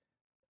 Like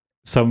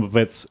some of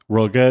it's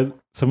real good,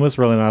 some of it's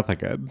really not that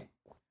good.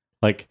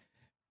 Like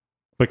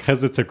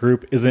because it's a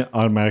group isn't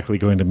automatically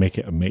going to make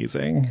it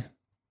amazing.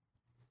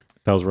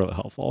 That was really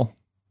helpful.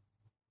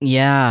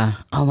 Yeah.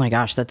 Oh my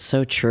gosh, that's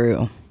so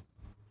true.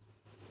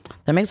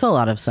 That makes a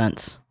lot of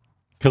sense.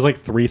 Because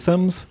like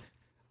threesomes,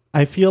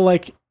 I feel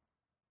like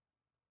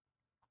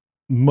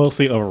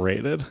mostly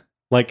overrated.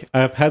 Like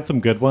I've had some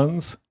good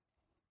ones.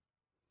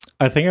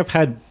 I think I've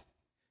had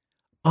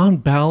on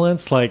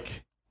balance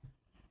like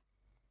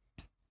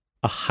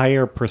a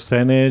higher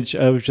percentage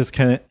of just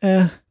kind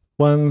of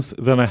ones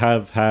than I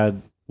have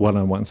had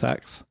one-on-one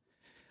sex.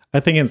 I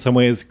think in some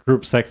ways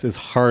group sex is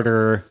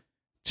harder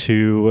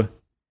for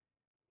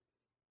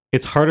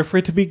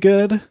it to be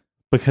good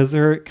because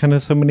there are kind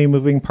of so many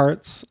moving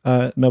parts,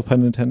 no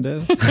pun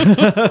intended.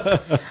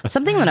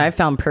 Something that I've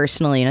found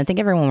personally, and I think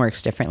everyone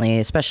works differently,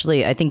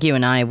 especially I think you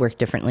and I work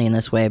differently in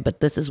this way,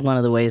 but this is one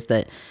of the ways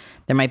that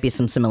there might be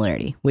some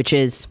similarity, which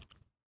is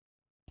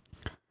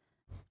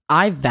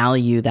I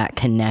value that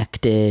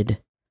connected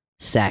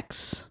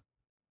sex,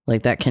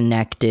 like that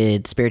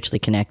connected, spiritually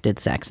connected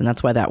sex. And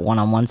that's why that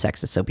one-on-one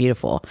sex is so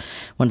beautiful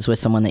when it's with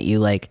someone that you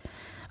like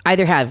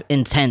either have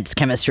intense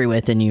chemistry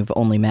with and you've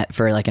only met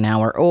for like an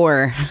hour,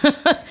 or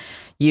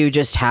you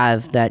just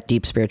have that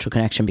deep spiritual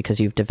connection because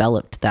you've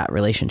developed that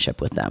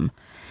relationship with them.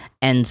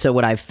 And so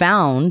what I've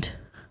found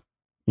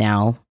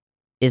now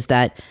is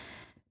that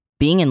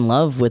being in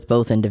love with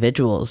both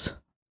individuals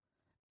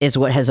is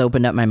what has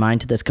opened up my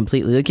mind to this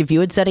completely. Like if you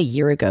had said a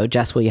year ago,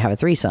 Jess, will you have a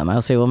threesome?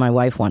 I'll say, well, my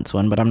wife wants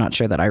one, but I'm not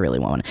sure that I really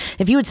want one.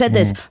 If you had said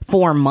this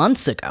 4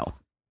 months ago,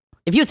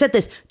 if you had said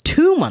this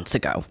 2 months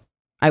ago,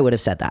 I would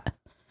have said that.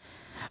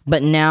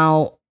 But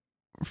now,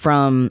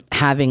 from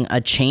having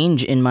a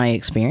change in my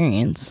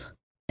experience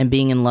and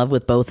being in love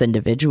with both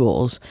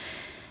individuals,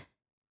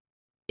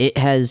 it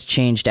has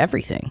changed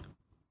everything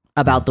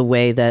about the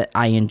way that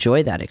I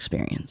enjoy that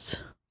experience.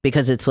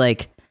 Because it's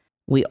like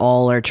we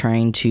all are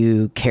trying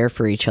to care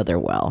for each other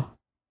well,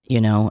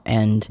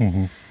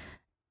 and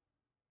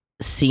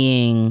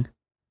seeing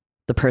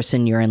the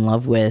person you're in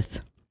love with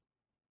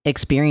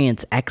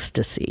experience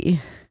ecstasy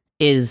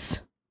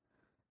is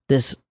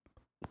this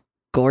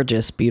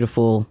gorgeous,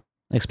 beautiful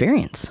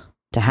experience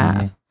to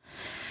have.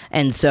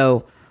 And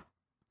so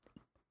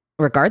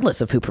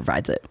regardless of who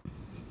provides it,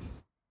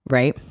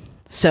 right?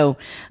 So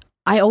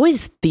I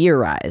always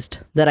theorized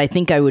that I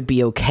think I would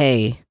be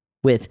okay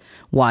with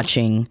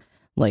watching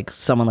like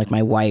someone like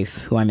my wife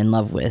who I'm in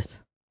love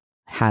with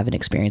have an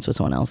experience with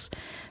someone else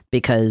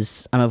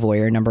because I'm a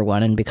voyeur, number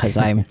one, and because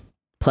I'm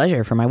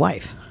pleasure for my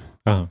wife.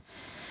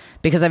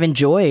 Because I've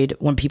enjoyed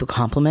when people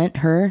compliment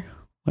her,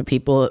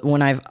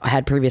 when I've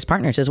had previous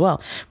partners as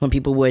well, when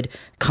people would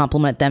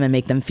compliment them and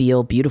make them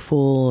feel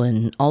beautiful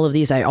and all of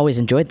these, I always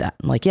enjoyed that.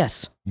 I'm like,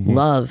 yes,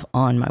 love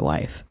on my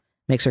wife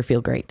makes her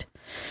feel great.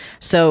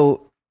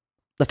 So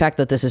the fact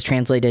that this is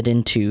translated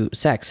into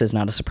sex is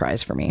not a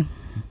surprise for me.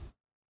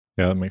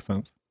 Yeah, that makes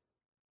sense.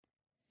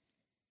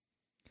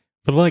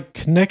 But like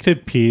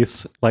connected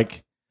piece,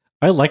 like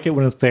I like it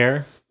when it's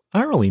there.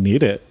 I don't really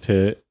need it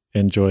to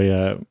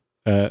enjoy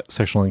a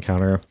sexual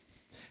encounter.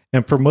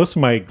 And for most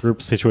of my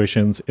group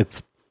situations,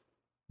 it's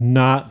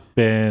not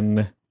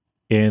been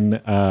in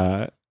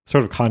a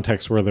sort of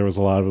context where there was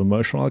a lot of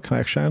emotional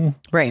connection.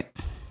 Right.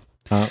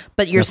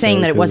 But you're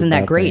saying that it wasn't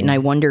that great. And I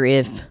wonder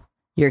if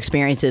your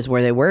experiences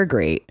where they were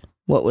great,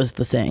 what was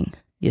the thing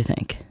you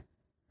think?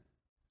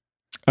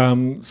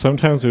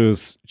 Sometimes it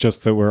was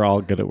just that we're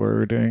all good at what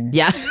we're doing.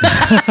 Yeah.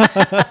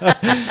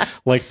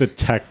 Like the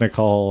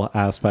technical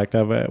aspect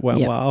of it went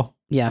well.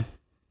 Yeah.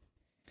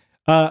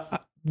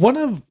 One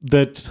of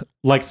the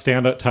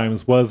standout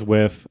times was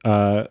with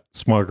a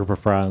small group of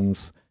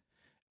friends,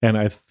 and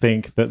I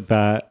think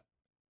that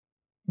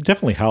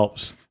definitely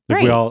helped.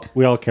 Like right.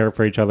 we all care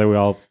for each other. We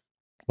all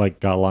like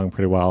got along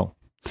pretty well.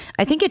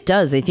 I think it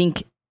does. I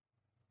think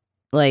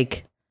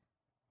like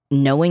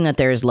knowing that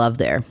there is love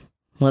there,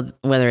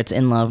 whether it's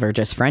in love or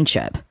just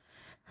friendship,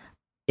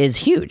 is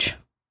huge.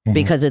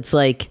 Because it's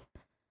like,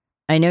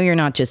 I know you're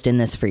not just in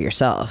this for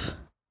yourself.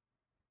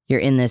 You're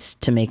in this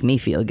to make me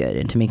feel good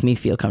and to make me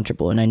feel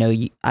comfortable. And I know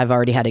I've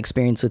already had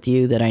experience with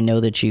you that I know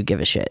that you give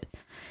a shit,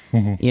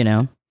 you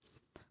know?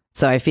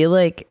 So I feel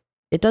like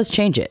it does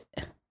change it,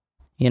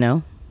 you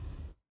know?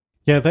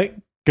 Yeah, that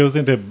goes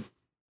into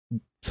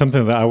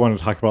something that I want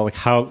to talk about. Like,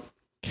 how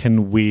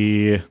can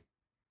we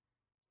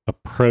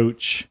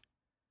approach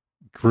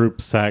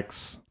group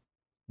sex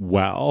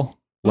well?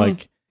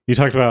 Like, you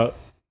talked about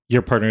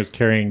your partners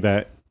carrying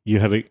that you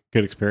had a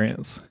good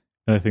experience.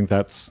 And I think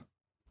that's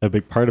a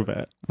big part of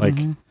it. Like,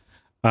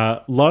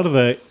 a lot of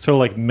the sort of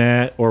like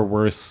met or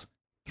worse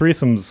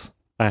threesomes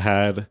I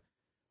had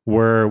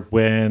were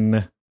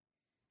when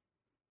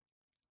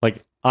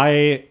like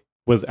I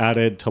was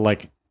added to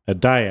like a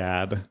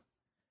dyad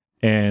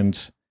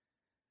and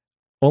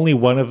only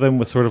one of them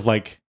was sort of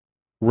like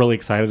really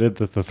excited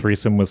that the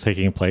threesome was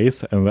taking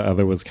place and the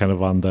other was kind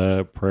of on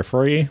the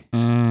periphery.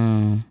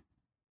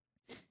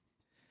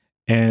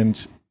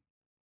 And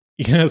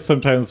you know,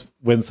 sometimes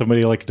when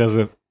somebody like does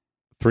a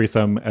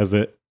threesome as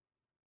a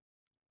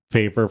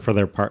favor for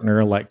their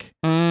partner, like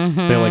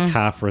they like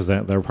half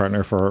resent their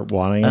partner for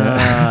wanting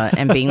it.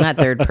 And being that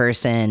third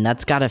person,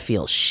 that's gotta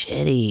feel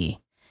shitty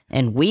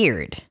and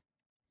weird.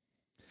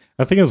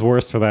 I think it was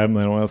worse for them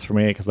than it was for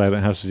me because I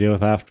didn't have to deal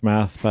with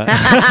aftermath. But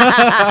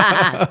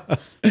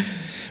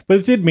but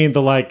it did mean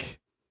that like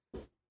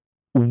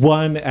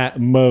one at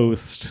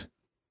most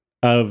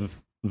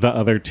of the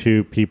other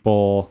two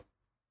people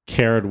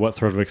cared what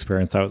sort of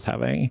experience I was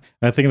having.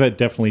 And I think that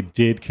definitely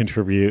did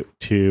contribute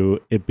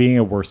to it being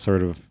a worse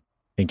sort of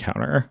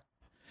encounter.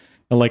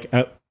 And like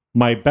at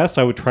my best,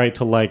 I would try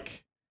to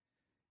like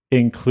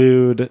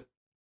include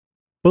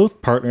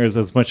both partners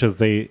as much as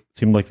they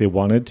seemed like they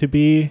wanted to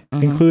be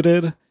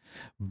included.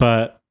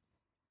 But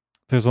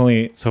there's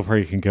only so far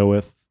you can go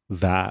with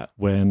that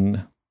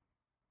when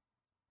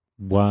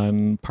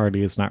one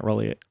party is not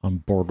really on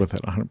board with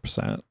it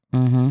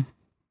 100%.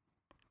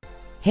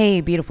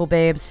 Hey, beautiful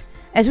babes.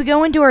 As we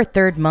go into our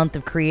third month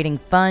of creating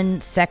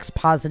fun, sex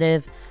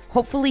positive,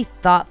 hopefully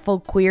thoughtful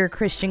queer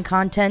Christian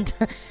content,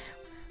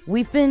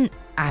 we've been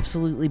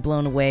absolutely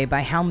blown away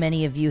by how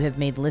many of you have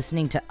made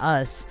listening to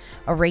us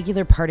a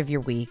regular part of your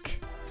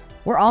week.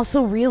 We're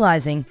also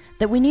realizing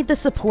that we need the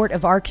support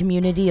of our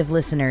community of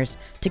listeners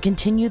to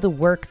continue the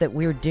work that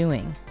we're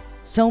doing.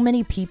 So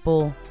many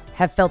people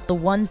have felt the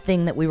one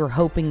thing that we were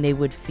hoping they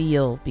would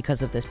feel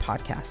because of this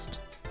podcast,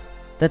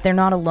 that they're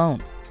not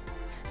alone.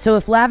 So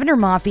if Lavender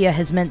Mafia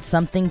has meant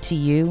something to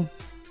you,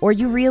 or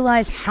you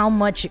realize how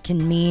much it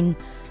can mean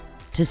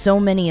to so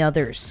many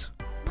others,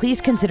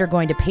 please consider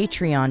going to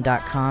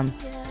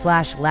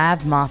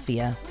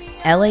patreon.com/lavmafia,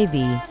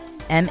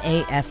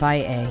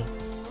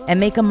 LAVMAFIA, and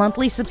make a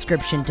monthly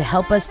subscription to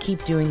help us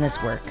keep doing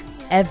this work.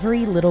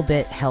 Every little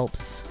bit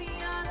helps.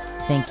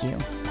 Thank you.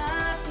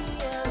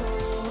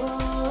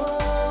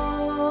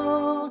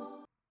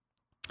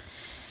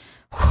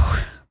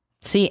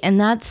 See, and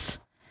that's...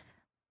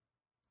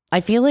 I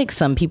feel like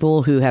some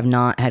people who have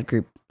not had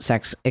group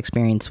sex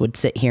experience would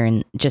sit here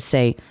and just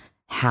say,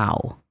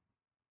 how?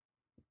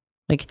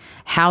 Like,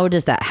 how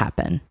does that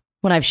happen?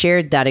 When I've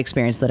shared that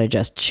experience that I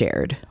just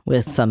shared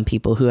with some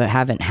people who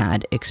haven't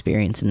had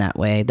experience in that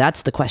way,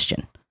 that's the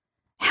question.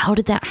 How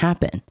did that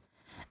happen?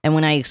 And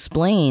when I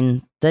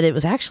explain that it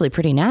was actually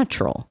pretty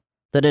natural,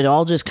 that it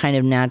all just kind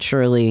of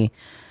naturally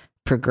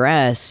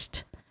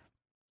progressed,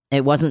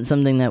 it wasn't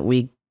something that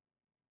we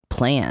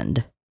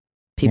planned.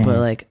 People are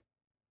like,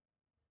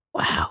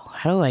 wow,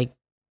 how do I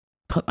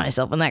put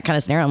myself in that kind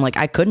of scenario? I'm like,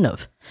 I couldn't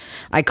have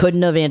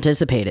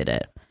anticipated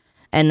it.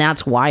 And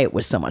that's why it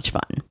was so much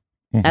fun,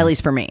 at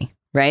least for me,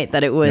 right?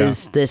 That it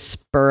was this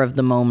spur of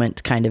the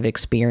moment kind of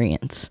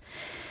experience.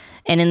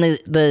 And in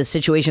the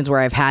situations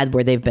where I've had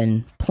where they've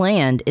been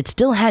planned, it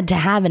still had to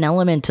have an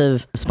element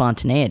of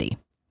spontaneity,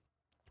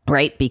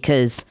 right?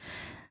 Because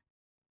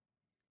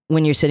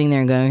when you're sitting there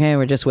and going, okay,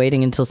 we're just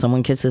waiting until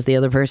someone kisses the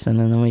other person.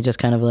 And then we just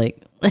kind of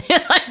like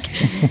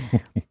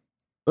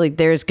like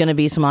there's going to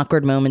be some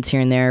awkward moments here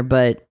and there,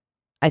 but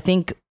I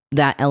think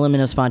that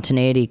element of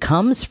spontaneity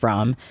comes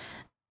from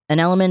an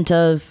element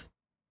of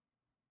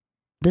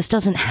this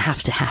doesn't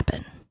have to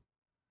happen.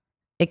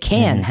 It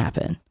can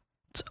happen.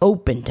 It's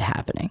open to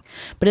happening,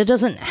 but it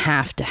doesn't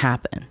have to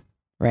happen,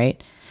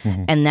 right?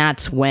 And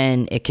that's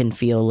when it can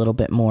feel a little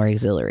bit more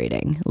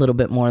exhilarating, a little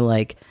bit more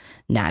like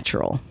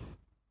natural,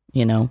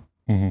 you know?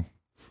 And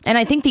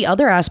I think the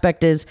other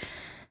aspect is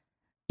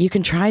you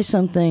can try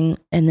something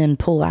and then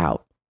pull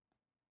out.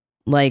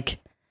 Like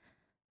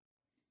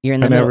you're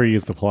in the never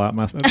use the pull-out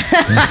method.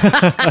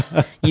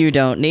 You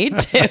don't need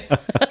to.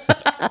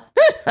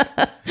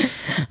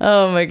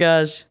 Oh my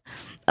gosh.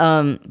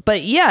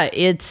 But yeah,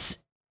 it's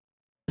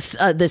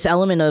this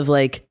element of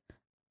like,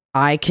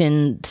 I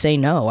can say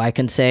no. I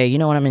can say, you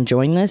know what, I'm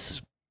enjoying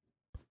this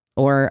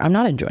or I'm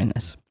not enjoying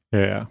this.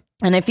 Yeah.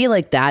 And I feel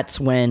like that's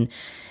when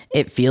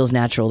it feels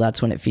natural.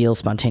 That's when it feels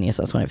spontaneous.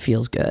 That's when it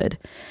feels good.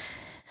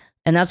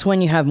 And that's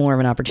when you have more of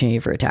an opportunity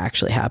for it to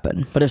actually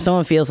happen. But if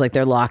someone feels like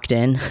they're locked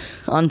in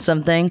on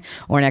something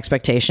or an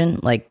expectation,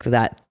 like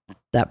that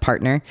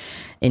partner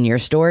in your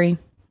story,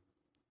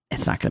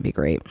 it's not going to be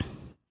great.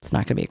 It's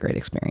not going to be a great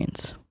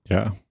experience.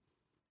 Yeah.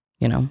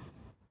 You know?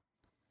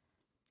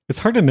 It's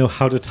hard to know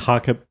how to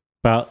talk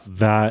about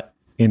that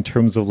in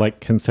terms of like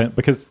consent,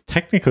 because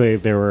technically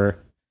they were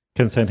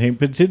consenting,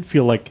 but it did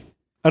feel like,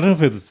 I don't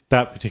know if it's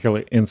that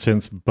particular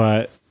instance,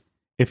 but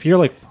if you're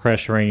like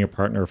pressuring your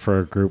partner for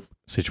a group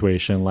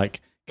situation, like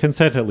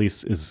consent at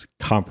least is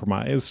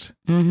compromised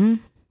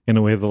in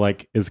a way that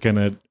like is going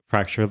to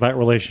fracture that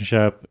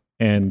relationship.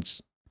 And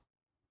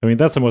I mean,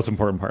 that's the most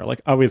important part.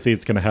 Like, obviously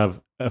it's going to have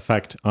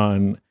effect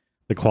on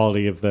the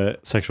quality of the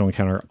sexual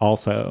encounter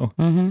also.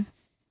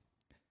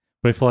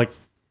 But I feel like,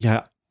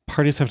 yeah,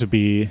 parties have to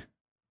be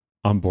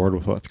on board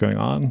with what's going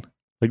on.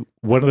 Like,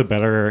 one of the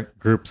better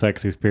group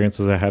sex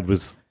experiences I had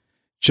was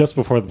just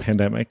before the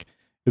pandemic. It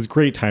was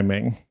great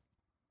timing.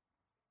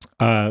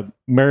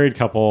 Married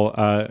couple,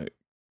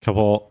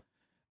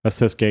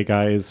 cis gay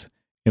guys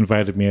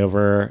invited me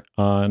over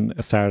on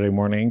a Saturday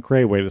morning.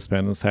 Great way to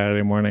spend a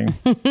Saturday morning.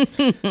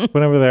 Went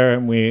over there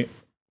and we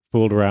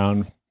fooled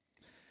around,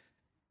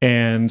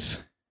 and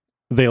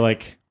they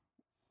like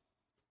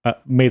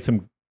made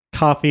some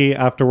coffee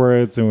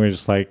afterwards, and we were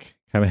just like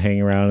kind of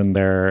hanging around in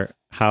their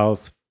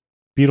house.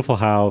 Beautiful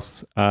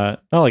house,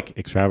 not like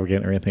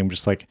extravagant or anything, but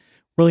just like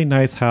really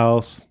nice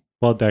house,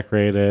 well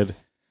decorated,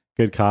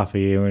 good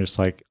coffee, and we're just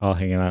like all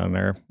hanging out in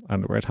our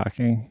underwear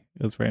talking.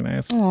 It was very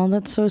nice. Oh,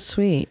 that's so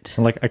sweet.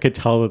 And like I could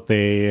tell that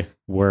they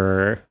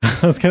were, I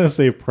was gonna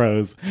say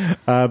pros,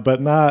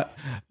 but not.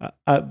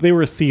 They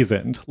were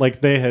seasoned.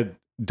 Like they had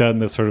done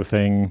this sort of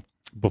thing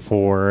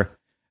before.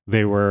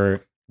 They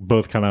were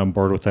both kind of on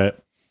board with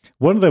it.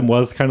 One of them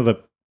was kind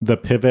of the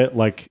pivot.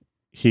 Like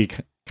he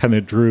kind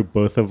of drew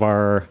both of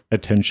our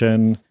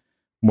attention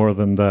more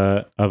than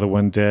the other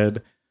one did.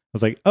 I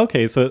was like,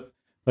 okay, so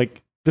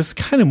like this is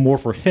kind of more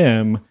for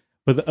him,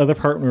 but the other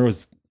partner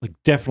was like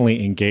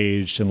definitely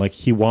engaged, and like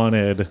he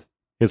wanted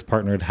his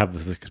partner to have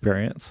this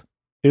experience.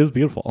 It was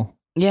beautiful.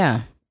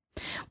 Yeah.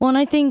 Well, and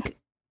I think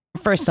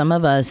for some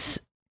of us,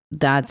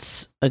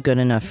 that's a good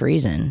enough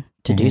reason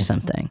to do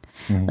something.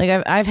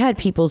 Like I've had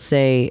people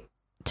say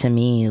to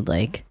me,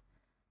 like,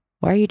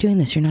 why are you doing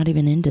this? You're not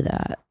even into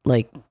that.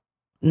 Like,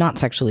 not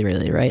sexually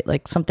really, right?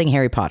 Like something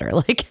Harry Potter.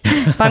 Like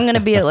if I'm going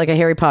to be at like a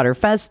Harry Potter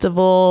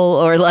festival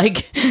or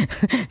like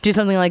do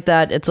something like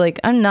that, it's like,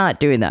 I'm not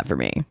doing that for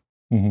me.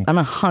 I'm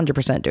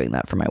 100% doing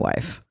that for my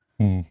wife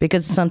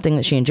because it's something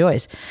that she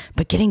enjoys.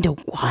 But getting to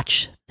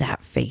watch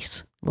that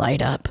face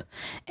light up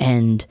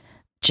and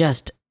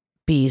just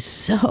be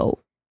so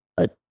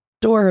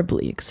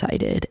adorably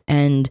excited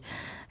and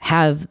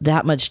have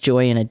that much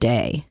joy in a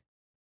day,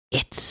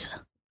 it's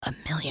a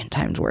million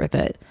times worth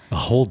it. A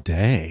whole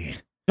day.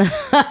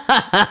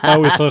 Oh,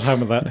 we're still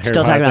talking about that.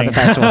 Still talking about the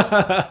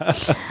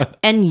festival.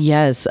 And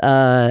yes,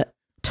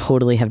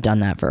 totally have done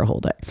that for a whole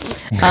day.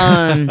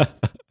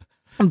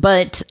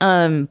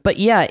 But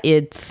yeah,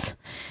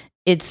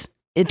 it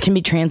can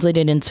be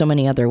translated in so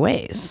many other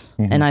ways.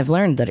 And I've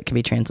learned that it can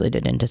be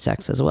translated into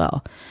sex as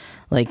well.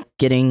 Like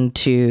getting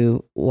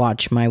to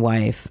watch my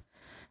wife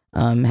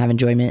have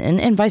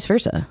enjoyment and vice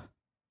versa,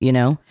 you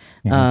know?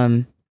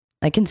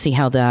 I can see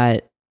how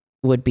that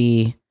would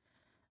be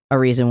a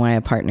reason why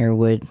a partner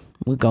would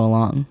go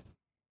along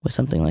with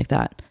something like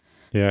that.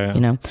 Yeah. You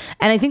know?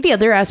 And I think the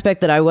other aspect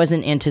that I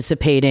wasn't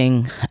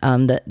anticipating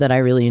that I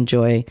really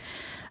enjoy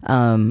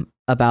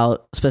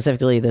about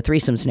specifically the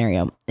threesome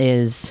scenario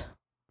is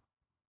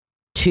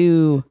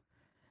two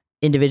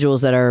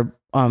individuals that are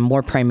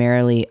more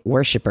primarily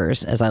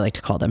worshipers, as I like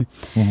to call them,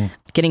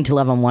 getting to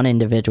love on one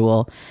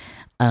individual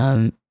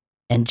and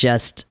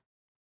just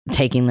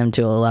taking them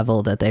to a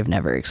level that they've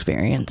never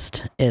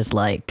experienced is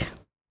like,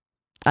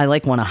 I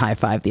like want to high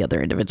five the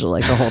other individual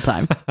like the whole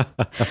time.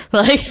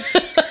 Like,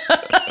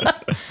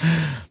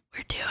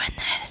 we're doing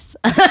this.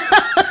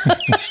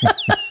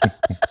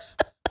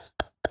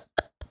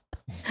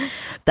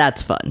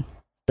 That's fun.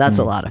 That's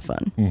a lot of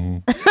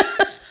fun.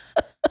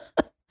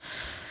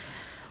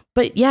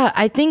 But yeah,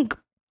 I think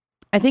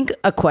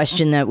a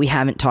question that we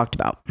haven't talked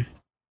about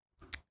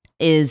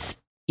is,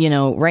 you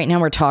know, right now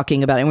we're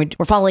talking about, and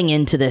we're falling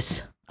into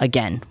this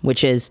again,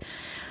 which is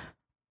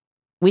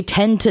we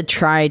tend to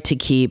try to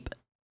keep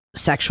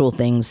sexual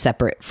things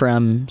separate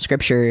from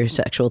scripture,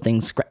 sexual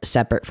things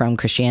separate from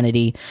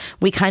Christianity.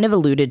 We kind of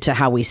alluded to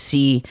how we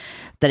see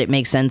that it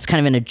makes sense kind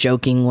of in a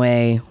joking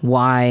way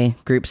why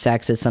group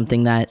sex is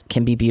something that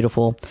can be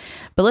beautiful.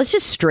 But let's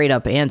just straight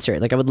up answer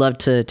it. Like I would love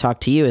to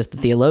talk to you as the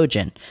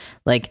theologian.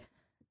 Like,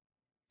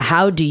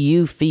 how do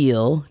you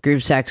feel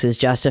group sex is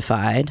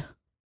justified,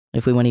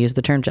 if we want to use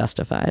the term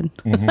justified,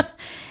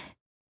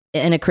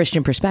 in a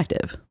Christian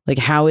perspective? Like,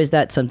 how is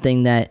that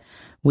something that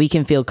we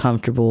can feel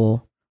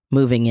comfortable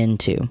moving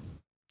into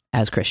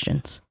as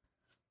Christians?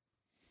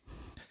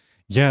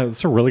 Yeah,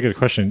 that's a really good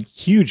question.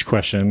 Huge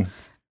question.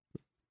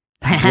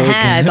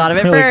 I thought of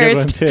it really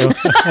first. Good one too.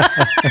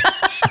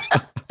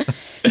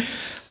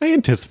 I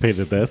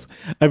anticipated this.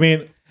 I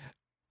mean,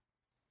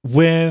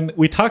 when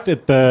we talked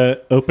at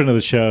the open of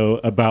the show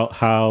about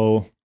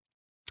how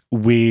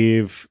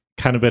we've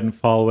kind of been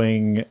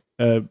following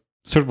a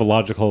sort of a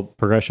logical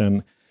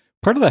progression,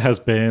 part of that has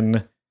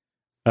been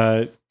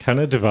kind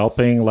of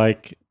developing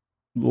like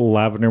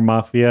Lavender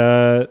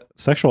Mafia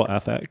sexual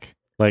ethic,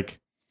 like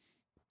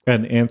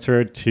an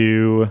answer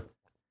to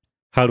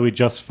how do we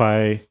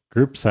justify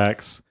group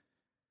sex.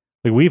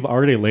 Like we've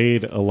already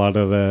laid a lot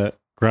of the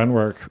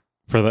groundwork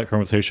for that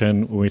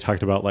conversation when we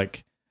talked about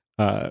like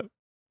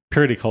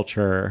purity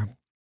culture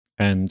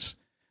and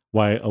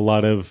why a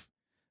lot of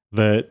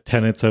the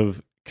tenets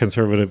of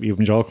conservative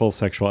evangelical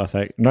sexual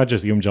ethic, not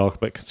just evangelical,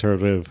 but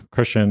conservative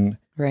Christian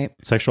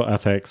sexual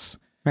ethics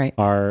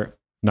are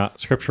not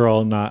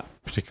scriptural, not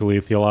particularly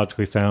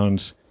theologically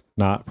sound,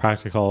 not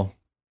practical.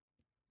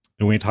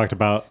 And we talked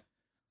about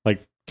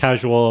like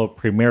casual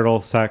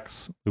premarital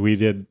sex. We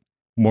did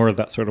more of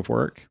that sort of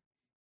work.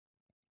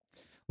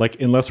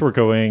 Like, unless we're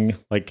going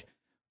like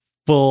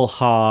full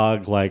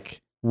hog,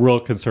 like real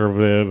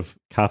conservative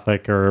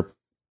Catholic or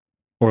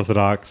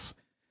Orthodox,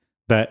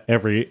 that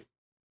every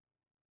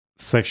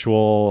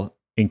sexual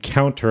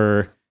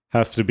encounter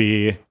has to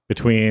be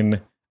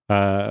between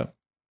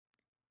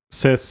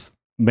cis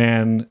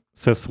man,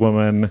 cis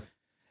woman,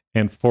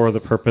 and for the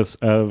purpose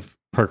of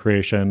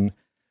procreation.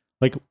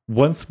 Like,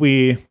 once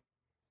we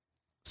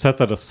set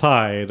that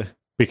aside,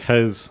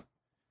 because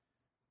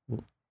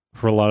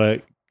for a lot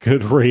of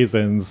good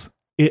reasons,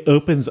 it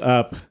opens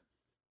up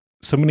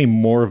so many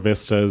more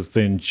vistas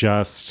than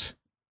just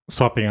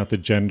swapping out the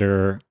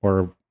gender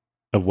or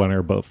of one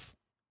or both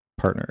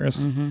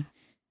partners. Mm-hmm.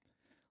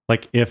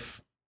 Like,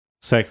 if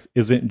sex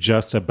isn't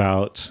just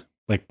about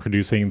like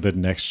producing the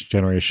next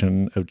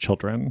generation of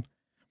children,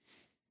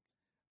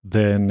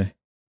 then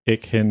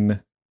it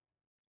can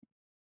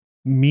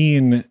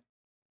mean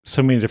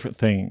so many different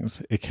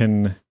things. It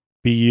can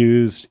be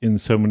used in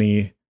so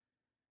many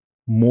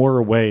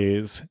more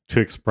ways to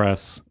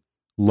express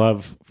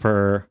love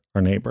for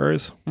our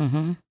neighbors.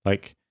 Mm-hmm.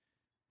 Like,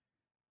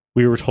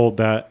 we were told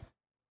that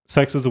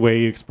sex is a way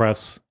you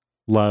express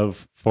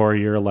love for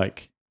your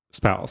like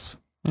spouse.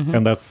 Mm-hmm.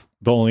 And that's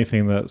the only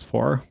thing that it's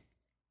for.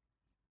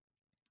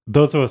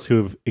 Those of us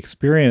who have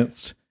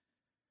experienced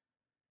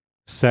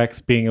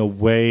sex being a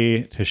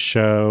way to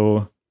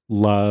show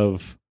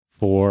love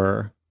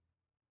for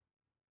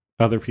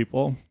other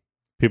people,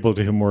 people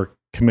to whom we're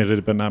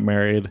committed but not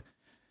married,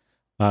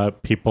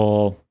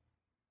 people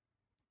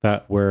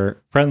that we're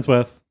friends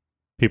with,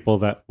 people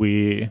that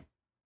we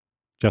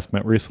just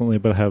met recently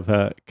but have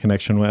a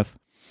connection with.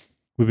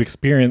 We've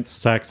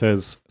experienced sex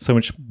as so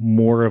much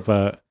more of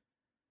a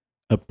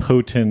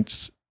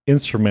potent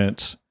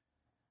instrument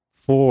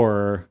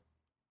for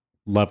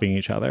loving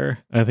each other.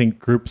 I think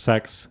group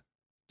sex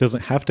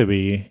doesn't have to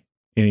be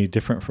any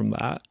different from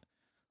that.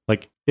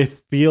 Like, it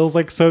feels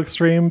like so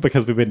extreme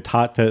because we've been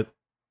taught to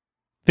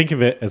think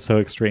of it as so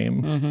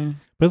extreme. Mm-hmm.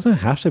 But it doesn't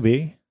have to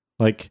be.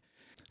 Like,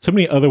 so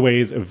many other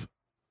ways of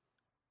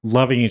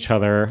loving each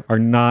other are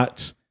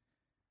not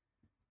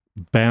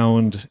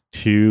bound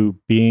to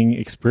being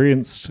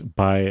experienced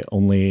by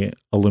only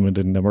a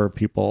limited number of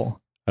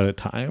people at a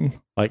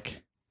time.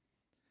 Like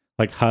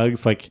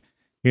hugs, like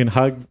you can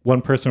hug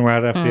one person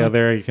right after the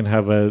other. You can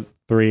have a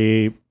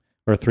 3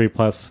 or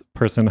 3+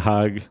 person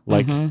hug.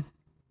 Like,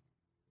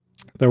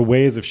 there are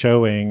ways of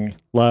showing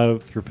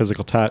love through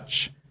physical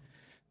touch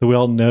that we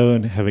all know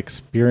and have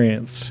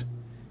experienced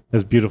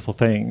as beautiful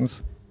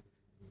things.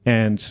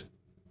 And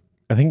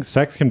I think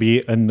sex can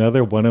be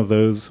another one of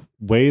those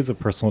ways of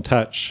personal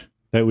touch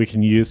that we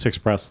can use to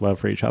express love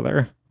for each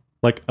other.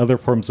 Like other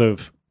forms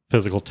of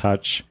physical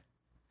touch,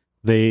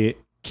 they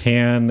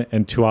can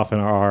and too often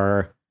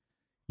are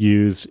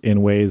used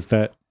in ways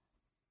that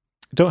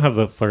don't have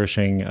the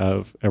flourishing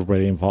of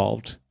everybody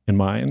involved in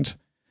mind.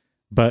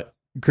 But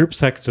group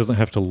sex doesn't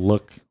have to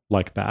look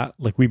like that.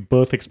 Like, we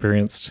both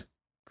experienced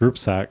group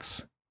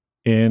sex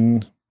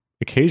in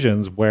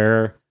occasions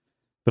where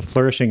the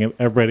flourishing of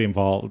everybody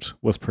involved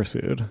was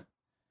pursued.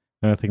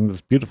 And I think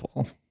that's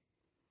beautiful.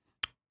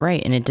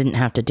 Right. And it didn't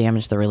have to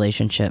damage the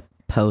relationship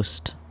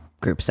post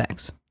group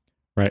sex.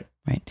 Right.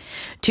 Right.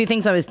 Two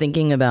things I was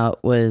thinking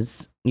about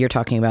was, you're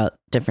talking about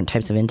different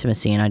types of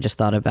intimacy, and I just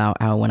thought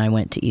about how when I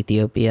went to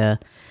Ethiopia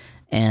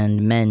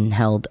and men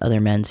held other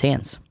men's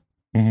hands,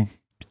 and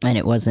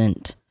it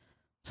wasn't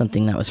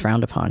something that was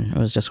frowned upon. It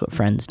was just what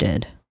friends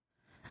did.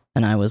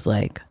 And I was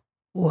like,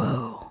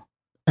 whoa,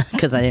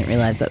 because I didn't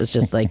realize that was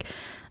just like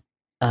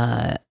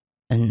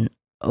an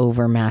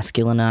over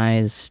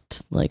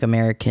masculinized, like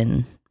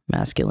American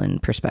masculine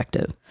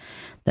perspective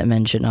that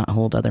men should not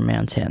hold other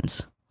men's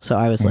hands. So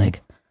I was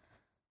like,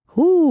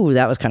 ooh,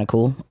 that was kind of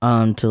cool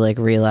to like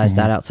realize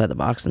that outside the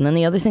box. And then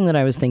the other thing that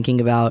I was thinking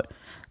about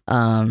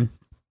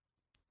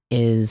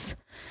is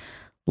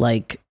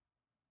like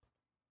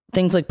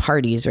things like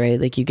parties, right?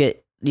 Like you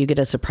get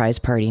a surprise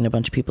party and a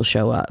bunch of people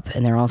show up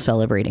and they're all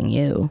celebrating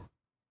you.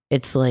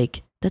 It's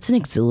like, that's an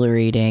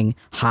exhilarating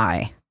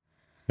high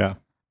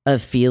of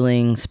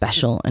feeling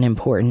special and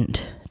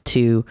important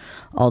to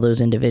all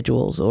those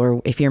individuals.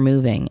 Or if you're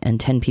moving and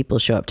 10 people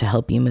show up to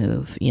help you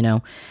move, you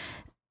know,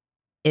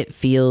 it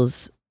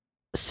feels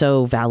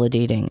so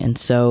validating, and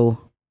so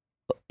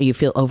you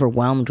feel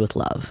overwhelmed with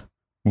love,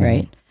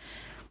 right?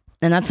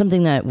 And that's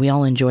something that we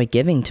all enjoy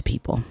giving to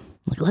people.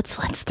 Like,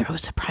 let's throw a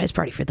surprise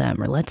party for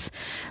them, or let's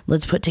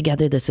put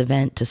together this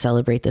event to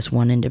celebrate this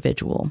one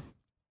individual.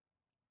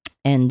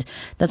 And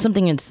that's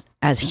something it's,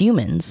 as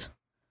humans,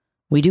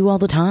 we do all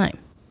the time,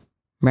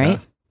 right?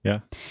 Yeah.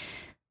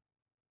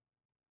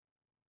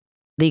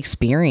 The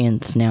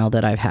experience now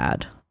that I've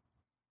had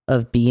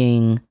of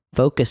being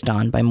focused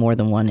on by more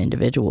than one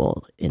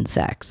individual in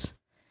sex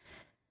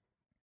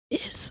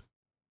is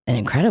an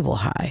incredible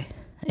high.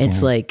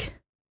 It's like,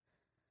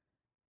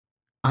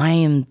 I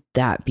am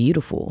that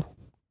beautiful.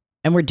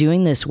 And we're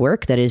doing this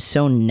work that is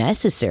so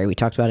necessary. We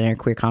talked about it in our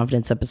Queer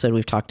Confidence episode.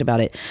 We've talked about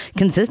it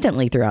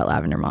consistently throughout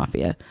Lavender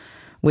Mafia,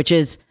 which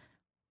is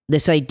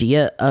this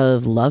idea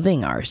of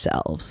loving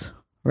ourselves,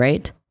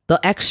 right? The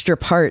extra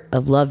part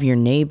of love your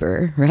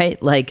neighbor,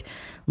 right? Like,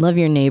 love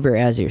your neighbor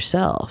as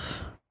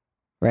yourself,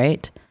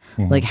 right?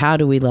 Like, how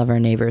do we love our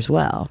neighbors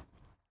well?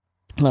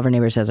 Love our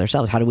neighbors as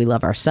ourselves. How do we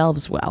love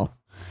ourselves well?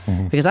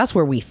 Because that's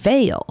where we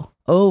fail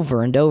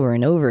over and over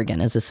and over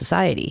again as a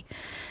society.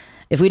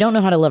 If we don't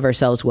know how to love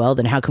ourselves well,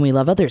 then how can we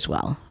love others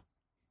well?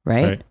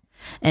 Right?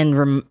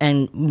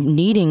 And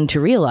needing to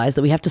realize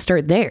that we have to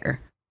start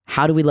there.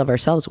 How do we love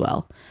ourselves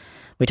well?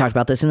 We talked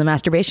about this in the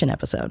masturbation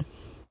episode.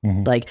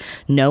 Like,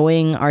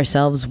 knowing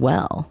ourselves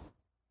well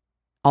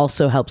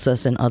also helps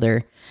us in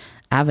other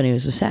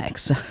avenues of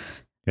sex,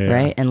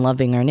 right? And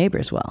loving our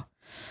neighbors well.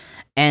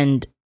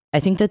 And I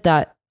think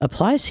that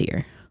applies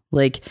here.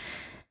 Like,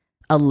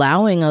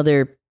 allowing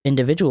other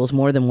individuals,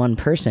 more than one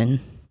person,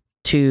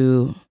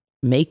 to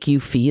make you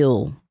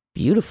feel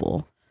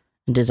beautiful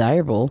and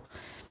desirable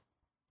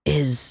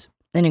is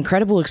an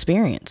incredible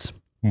experience.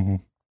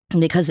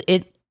 Because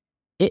it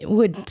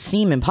would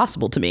seem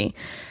impossible to me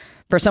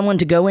for someone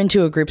to go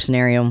into a group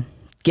scenario,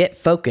 get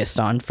focused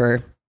on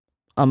for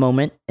a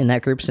moment in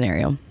that group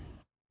scenario,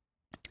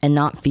 and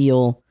not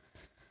feel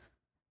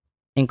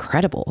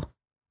incredible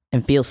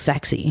and feel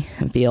sexy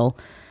and feel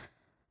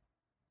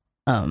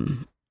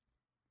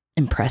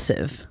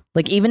impressive.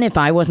 Like, even if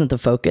I wasn't the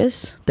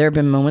focus, there have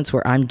been moments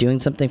where I'm doing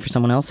something for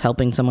someone else,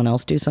 helping someone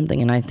else do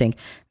something, and I think,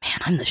 man,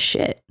 I'm the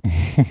shit.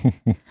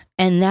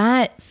 And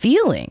that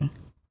feeling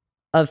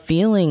of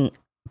feeling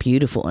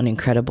beautiful and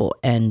incredible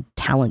and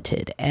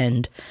talented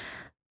and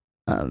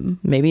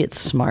maybe it's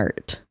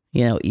smart,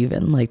 you know,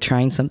 even like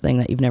trying something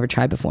that you've never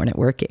tried before and it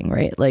working,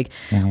 right? Like,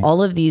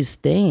 all of these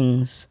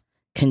things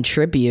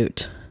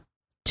contribute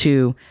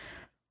to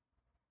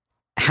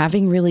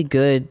having really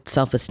good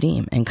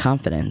self-esteem and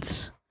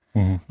confidence,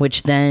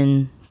 which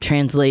then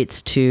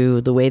translates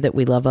to the way that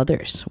we love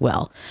others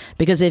well.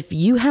 Because if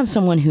you have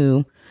someone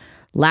who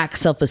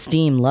lacks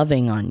self-esteem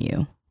loving on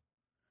you,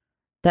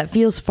 that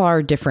feels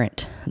far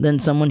different than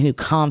someone who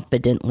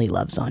confidently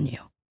loves on you.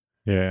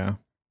 Yeah.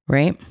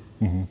 Right?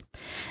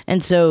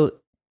 And so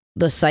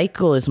the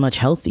cycle is much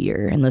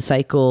healthier, and the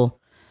cycle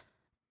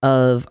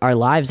of our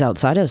lives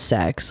outside of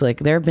sex. Like,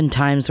 there have been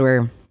times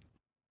where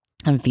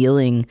I'm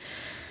feeling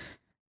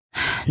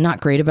not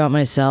great about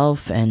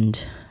myself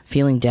and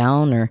feeling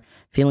down or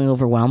feeling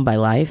overwhelmed by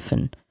life,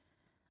 and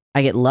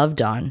I get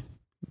loved on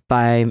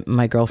by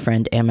my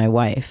girlfriend and my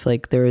wife.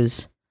 Like, there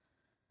was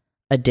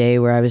a day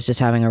where I was just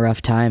having a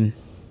rough time,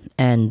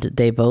 and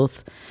they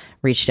both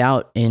reached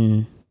out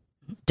in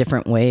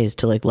different ways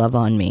to like love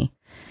on me.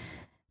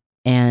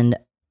 And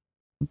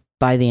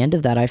by the end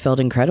of that, I felt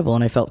incredible,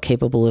 and I felt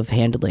capable of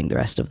handling the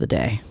rest of the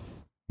day,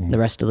 the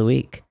rest of the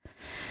week.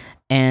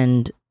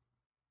 And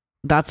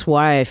that's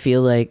why I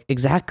feel like,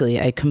 exactly,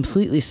 I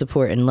completely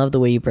support and love the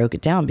way you broke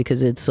it down,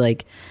 because it's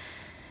like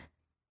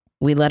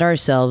we let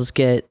ourselves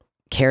get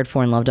cared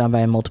for and loved on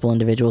by multiple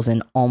individuals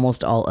in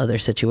almost all other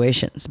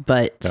situations.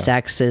 But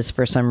sex is,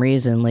 for some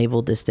reason,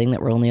 labeled this thing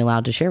that we're only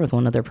allowed to share with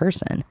one other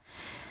person.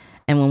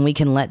 And when we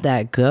can let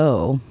that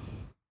go,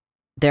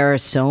 there are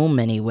so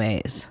many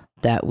ways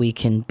that we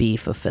can be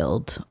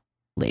fulfilled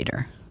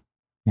later.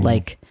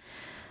 Like,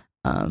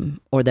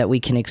 or that we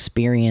can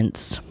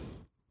experience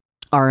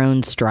our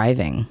own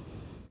striving,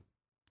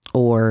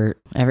 or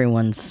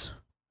everyone's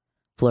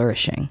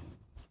flourishing,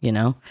 you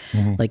know,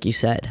 like you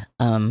said.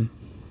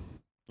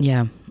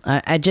 Yeah,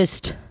 I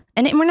just,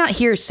 and we're not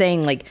here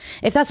saying like,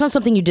 if that's not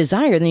something you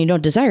desire, then you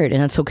don't desire it,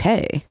 and that's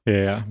okay.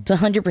 Yeah. It's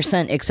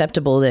 100%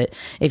 acceptable that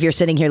if you're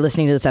sitting here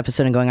listening to this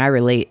episode and going, I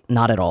relate,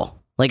 not at all.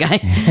 Like,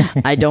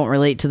 I don't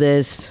relate to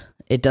this.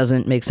 It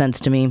doesn't make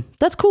sense to me.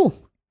 That's cool.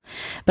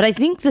 But I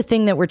think the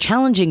thing that we're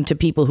challenging to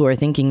people who are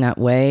thinking that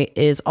way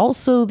is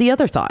also the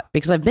other thought,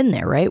 because I've been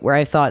there, right? Where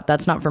I thought,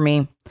 that's not for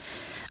me.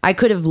 I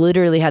could have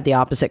literally had the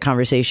opposite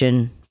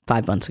conversation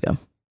 5 months ago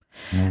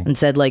and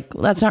said like,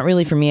 well, that's not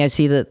really for me. I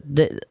see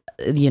that,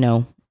 you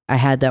know, I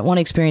had that one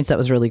experience that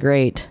was really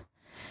great,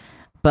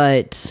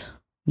 but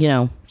you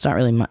know, it's not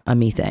really a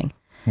me thing.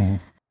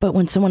 But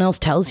when someone else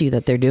tells you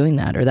that they're doing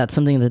that, or that's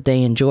something that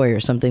they enjoy or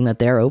something that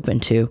they're open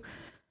to,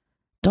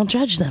 don't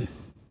judge them.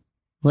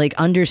 Like,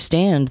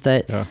 understand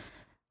that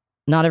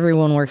not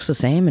everyone works the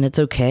same, and it's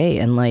okay.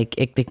 And like,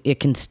 it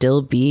can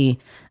still be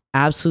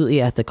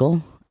absolutely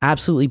ethical,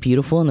 absolutely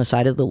beautiful in the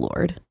sight of the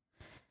Lord.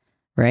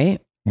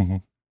 Right. Mm-hmm.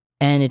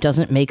 And it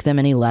doesn't make them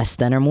any less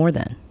than or more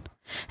than.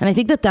 And I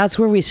think that that's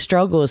where we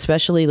struggle,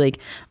 especially like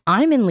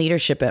I'm in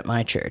leadership at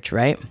my church.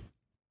 Right.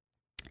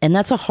 And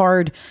that's it's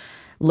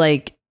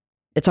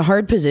a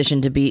hard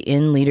position to be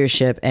in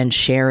leadership and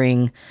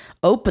sharing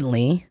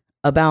openly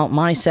about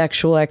my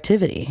sexual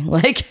activity.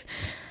 Like,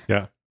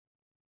 yeah,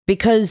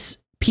 because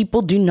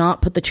people do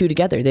not put the two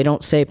together. They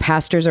don't say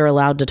pastors are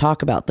allowed to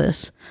talk about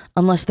this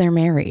unless they're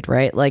married,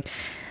 right? Like,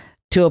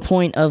 to a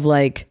point of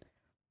like,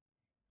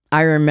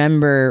 I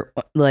remember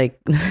like,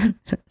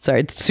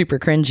 sorry, it's super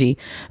cringy,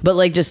 but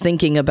like just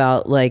thinking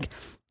about like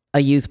a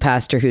youth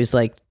pastor who's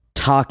like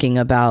talking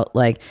about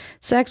like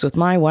sex with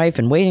my wife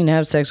and waiting to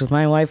have sex with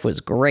my wife was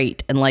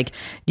great. And like,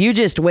 you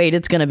just wait,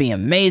 it's going to be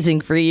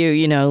amazing for you,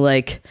 you know,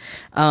 like,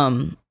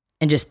 and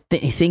just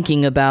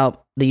thinking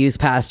about the youth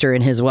pastor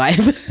and his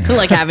wife,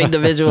 like having to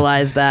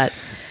visualize that.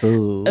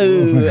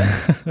 Ooh.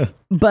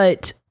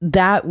 But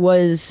that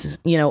was,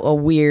 you know, a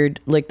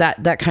weird, like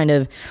that kind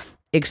of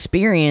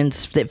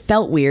experience that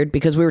felt weird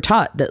because we were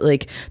taught that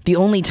like the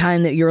only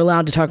time that you're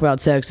allowed to talk about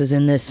sex is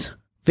in this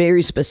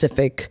very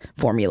specific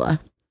formula.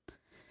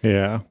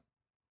 Yeah.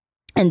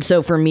 And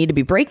so for me to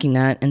be breaking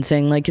that and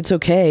saying like, it's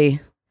okay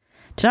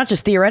to not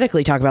just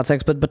theoretically talk about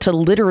sex, but to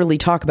literally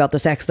talk about the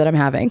sex that I'm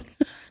having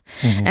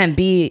and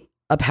be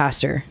a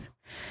pastor.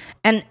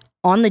 And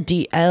on the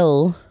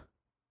DL,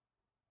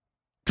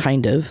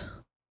 kind of,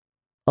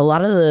 a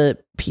lot of the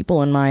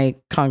people in my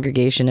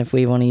congregation, if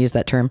we want to use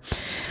that term,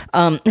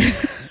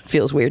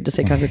 feels weird to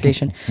say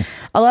congregation.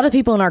 A lot of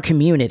people in our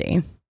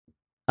community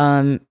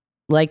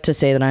like to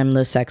say that I'm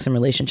the sex and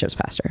relationships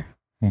pastor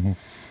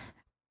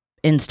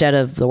instead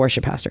of the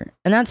worship pastor.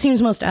 And that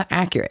seems most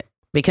accurate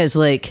because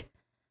like,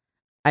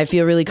 I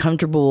feel really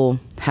comfortable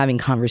having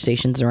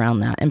conversations around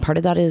that. And part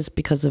of that is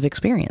because of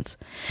experience.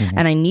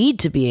 And I need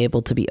to be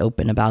able to be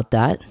open about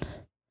that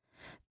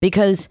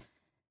because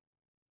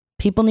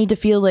people need to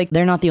feel like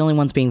they're not the only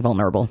ones being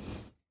vulnerable.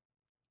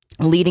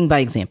 Leading by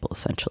example,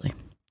 essentially,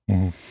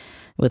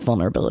 with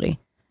vulnerability.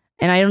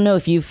 And I don't know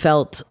if you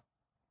felt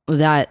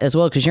that as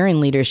well, because you're in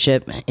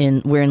leadership,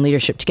 we're in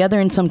leadership together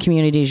in some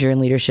communities, you're in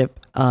leadership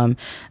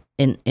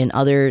in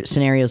other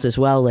scenarios as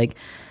well. Like,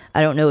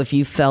 I don't know if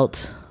you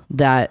felt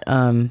that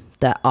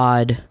that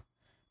odd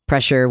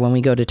pressure when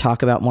we go to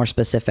talk about more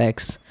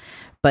specifics,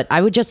 but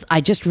I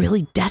just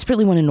really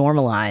desperately want to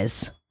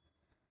normalize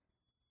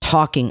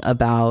talking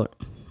about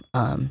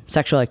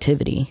sexual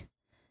activity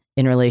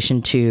in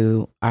relation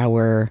to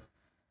our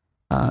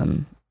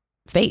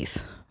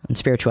faith and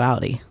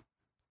spirituality.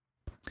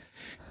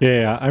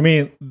 Yeah, I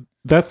mean,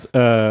 that's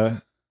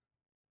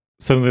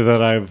something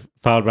that I've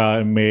thought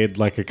about and made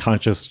like a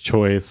conscious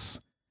choice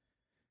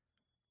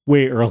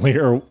way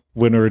earlier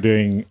when we were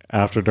doing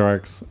After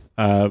Darks.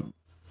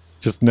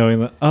 Just knowing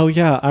that, oh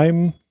yeah,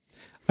 I'm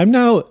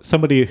now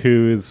somebody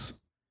whose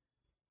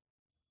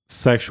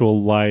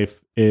sexual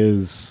life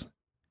is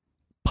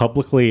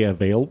publicly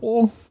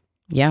available.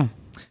 Yeah.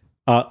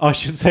 I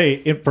should say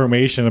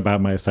information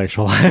about my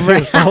sexual life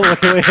is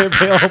publicly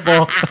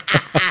available.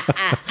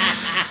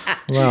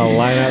 Well,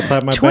 line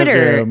outside my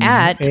Twitter bedroom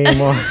at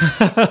anymore.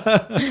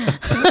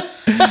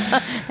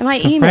 And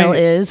my email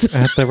is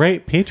at the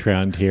right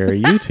Patreon tier.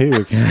 You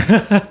too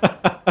can.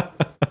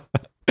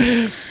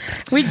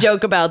 We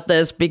joke about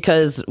this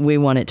because we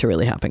want it to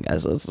really happen,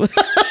 guys. Oh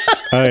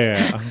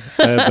yeah,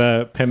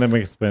 the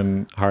pandemic's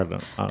been hard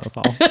on us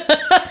all.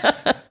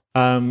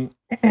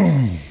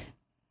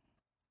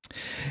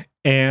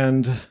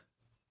 And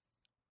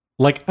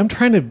like, I'm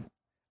trying to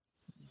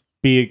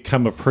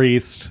become a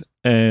priest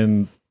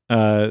in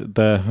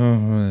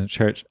the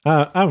church.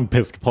 I'm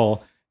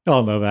Episcopal.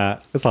 Y'all know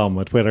that. It's all on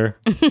my Twitter.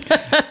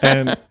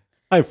 And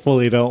I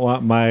fully don't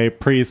want my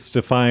priests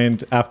to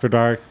find After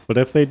Dark, but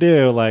if they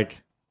do,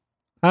 like,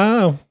 I don't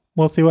know.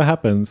 We'll see what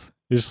happens.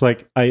 It's just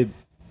like, I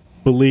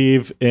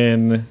believe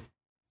in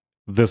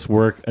this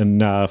work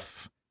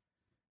enough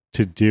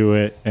to do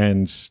it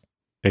and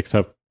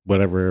accept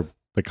whatever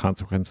the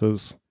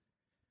consequences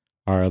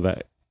are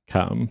that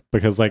come.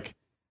 Because like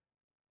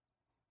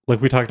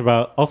we talked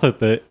about also at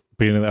the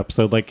beginning of the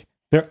episode, like,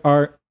 there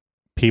are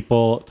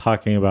people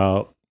talking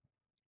about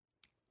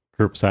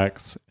group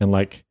sex and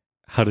like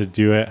how to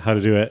do it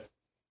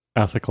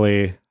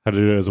ethically, how to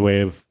do it as a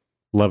way of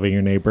loving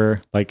your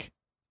neighbor. Like,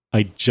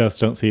 I just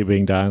don't see it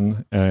being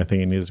done, and I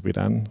think it needs to be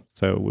done.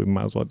 So we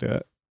might as well do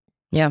it.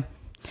 Yeah.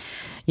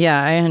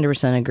 Yeah, I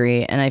 100%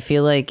 agree. And I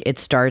feel like it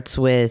starts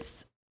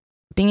with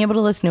being able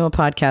to listen to a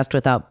podcast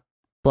without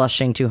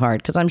blushing too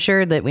hard. Because I'm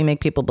sure that we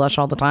make people blush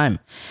all the time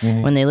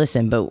when they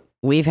listen. But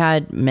we've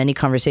had many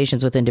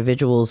conversations with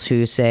individuals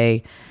who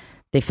say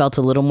they felt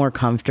a little more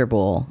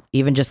comfortable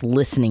even just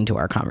listening to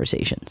our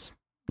conversations.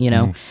 You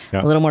know,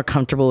 a little more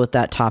comfortable with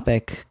that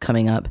topic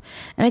coming up.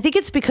 And I think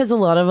it's because a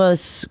lot of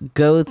us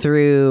go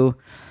through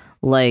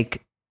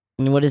like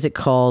what is it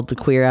called? The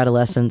queer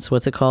adolescence.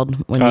 What's it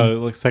called?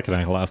 Like second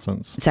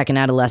adolescence. Second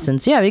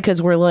adolescence. Yeah,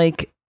 because we're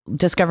like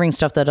discovering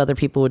stuff that other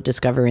people would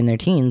discover in their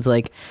teens.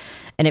 Like,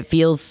 and it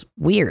feels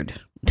weird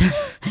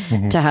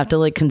to have to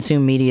like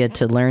consume media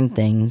to learn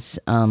things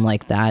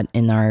like that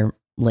in our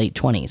late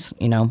 20s,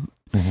 you know?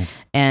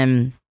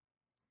 And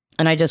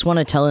I just want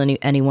to tell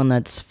anyone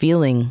that's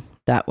feeling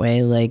that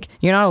way, like,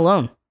 you're not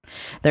alone.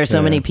 There are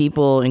so many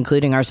people,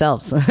 including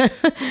ourselves,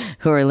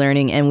 who are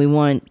learning, and we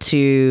want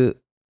to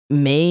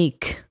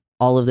make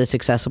all of this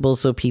accessible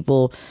so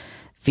people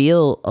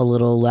feel a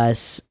little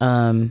less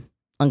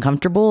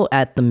uncomfortable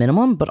at the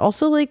minimum, but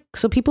also like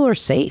so people are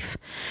safe.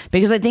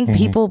 Because I think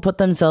people put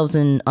themselves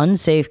in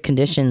unsafe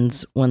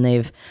conditions when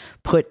they've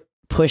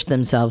pushed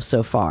themselves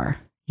so far,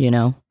 you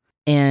know?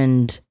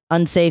 And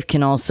unsafe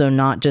can also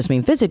not just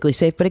mean physically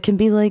safe, but it can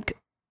be like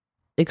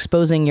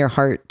exposing your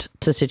heart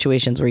to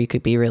situations where you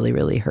could be really,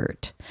 really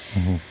hurt.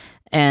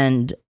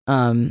 And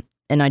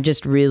I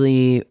just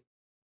really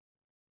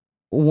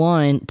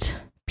want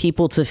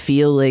people to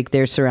feel like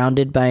they're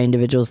surrounded by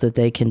individuals that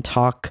they can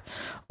talk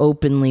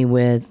openly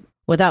with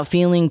without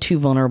feeling too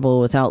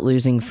vulnerable, without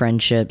losing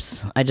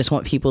friendships. I just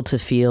want people to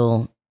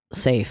feel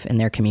safe in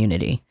their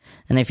community.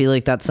 And I feel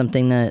like that's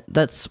something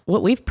that's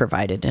what we've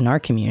provided in our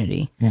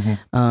community.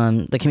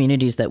 The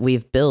communities that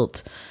we've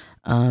built,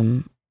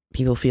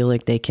 people feel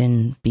like they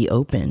can be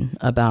open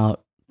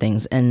about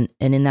things. And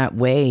in that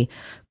way,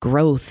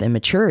 growth and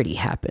maturity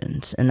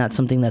happens. And that's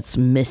something that's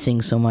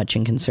missing so much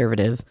in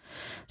conservative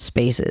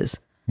spaces,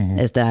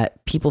 is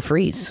that people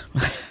freeze.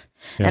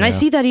 And I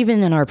see that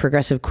even in our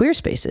progressive queer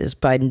spaces,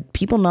 by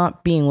people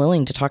not being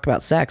willing to talk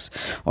about sex,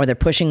 or they're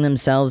pushing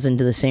themselves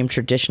into the same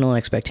traditional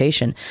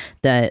expectation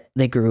that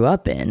they grew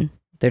up in.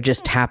 They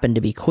just happen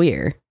to be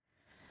queer.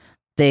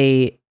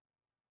 They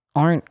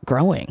aren't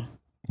growing,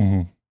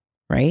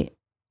 right?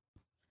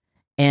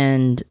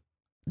 And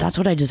that's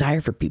what I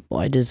desire for people.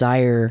 I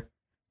desire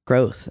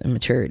growth and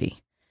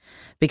maturity.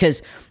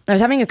 Because I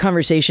was having a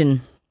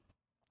conversation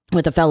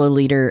with a fellow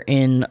leader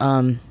in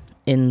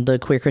the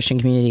queer Christian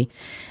community,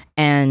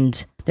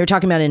 and they were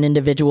talking about an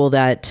individual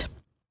that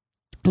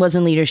was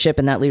in leadership,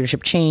 and that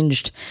leadership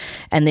changed,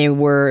 and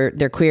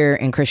they're queer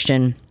and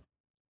Christian,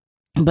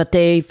 but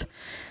they've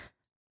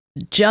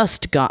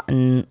just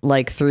gotten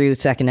like through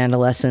second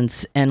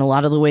adolescence, and a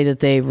lot of the way that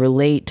they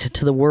relate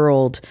to the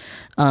world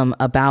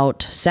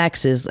about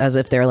sex is as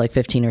if they're like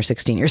 15 or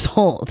 16 years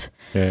old.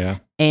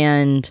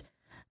 And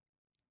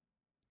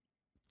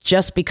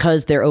just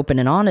because they're open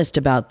and honest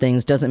about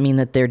things doesn't mean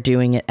that they're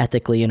doing it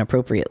ethically and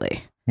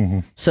appropriately.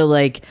 So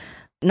like,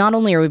 not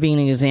only are we being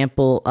an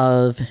example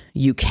of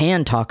you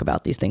can talk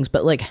about these things,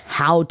 but like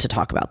how to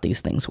talk about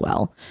these things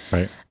well,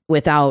 right?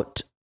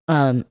 Without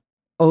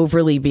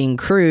overly being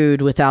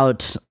crude,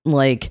 without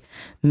like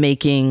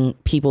making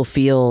people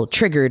feel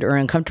triggered or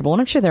uncomfortable. And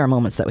I'm sure there are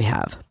moments that we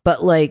have,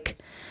 but like,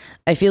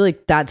 I feel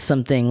like that's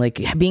something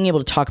like being able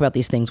to talk about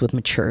these things with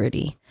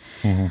maturity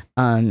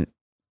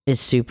is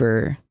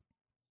super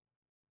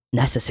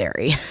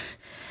necessary.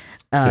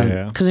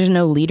 Because there's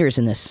no leaders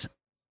in this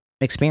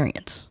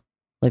experience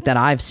like that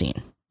I've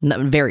seen.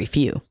 Very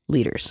few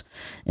leaders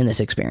in this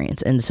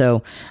experience. And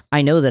so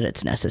I know that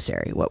it's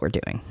necessary what we're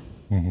doing.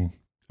 I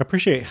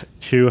appreciate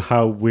too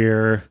how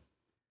we're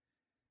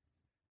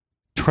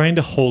trying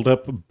to hold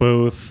up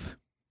both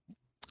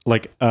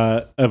like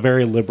a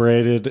very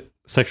liberated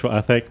sexual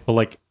ethic, but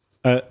like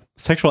a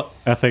sexual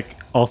ethic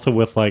also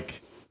with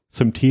like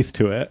some teeth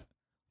to it,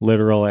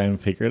 literal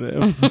and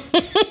figurative.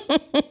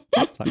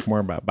 It's like more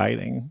about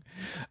biting.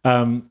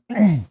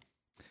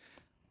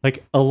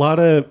 Like a lot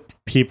of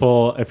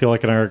people, I feel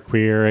like in our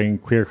queer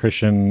and queer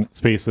Christian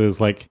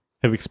spaces, like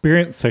have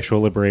experienced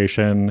sexual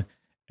liberation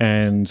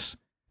and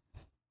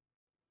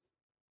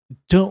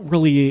don't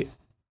really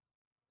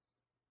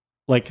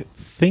like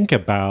think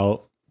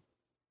about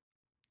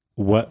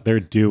what they're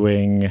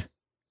doing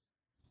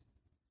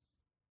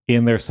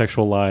in their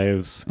sexual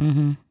lives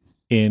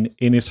in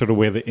any sort of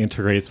way that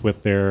integrates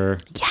with their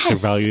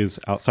values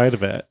outside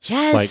of it.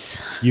 Like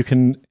you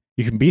can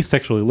be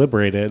sexually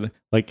liberated.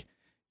 Like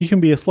you can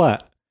be a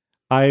slut.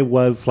 I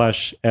was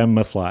 / am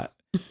a slut.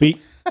 But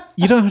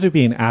you don't have to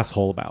be an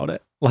asshole about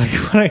it. Like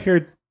when I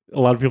hear a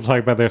lot of people talk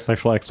about their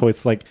sexual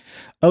exploits, like,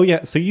 oh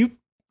yeah, so you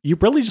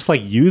really just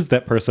like used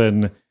that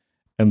person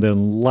and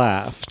then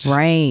left.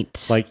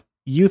 Right. Like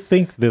you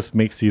think this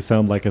makes you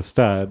sound like a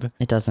stud.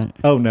 It doesn't.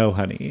 Oh no,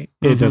 honey.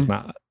 It does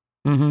not.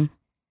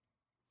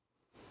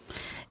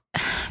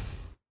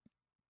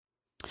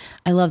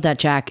 I love that,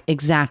 Jack.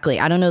 Exactly.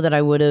 I don't know that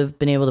I would have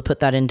been able to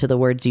put that into the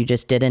words you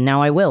just did, and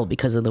now I will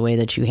because of the way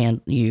that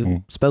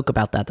you spoke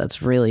about that.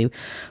 That's really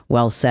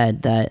well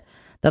said.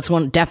 That's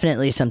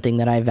definitely something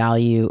that I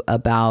value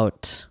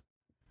about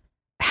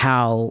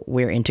how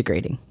we're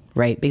integrating,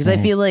 right? Because I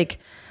feel like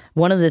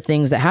one of the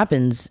things that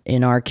happens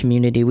in our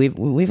community,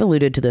 we've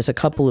alluded to this a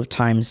couple of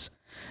times,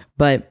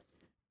 but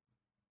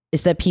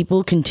is that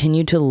people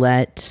continue to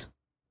let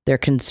their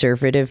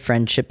conservative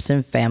friendships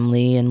and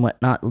family and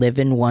whatnot live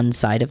in one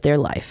side of their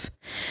life.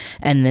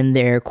 And then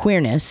their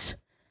queerness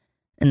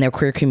and their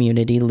queer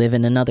community live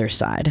in another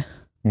side.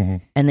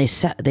 And they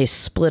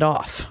split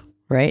off,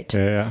 right?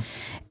 Yeah.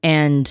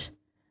 And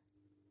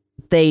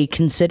they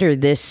consider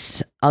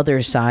this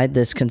other side,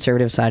 this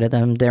conservative side of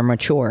them, their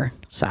mature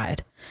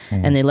side.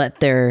 And they let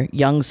their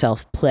young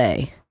self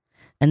play.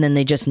 And then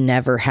they just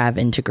never have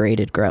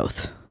integrated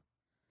growth,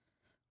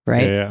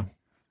 right? Yeah.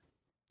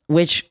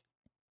 Which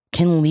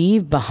can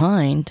leave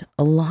behind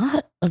a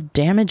lot of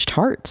damaged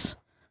hearts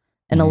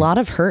and a lot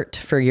of hurt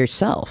for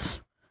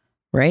yourself,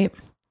 right?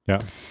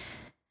 Yeah.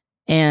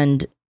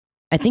 And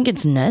I think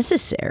it's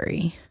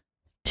necessary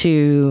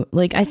to,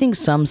 like, I think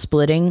some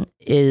splitting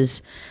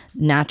is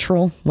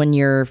natural when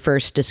you're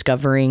first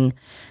discovering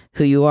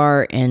who you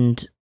are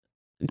and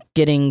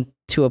getting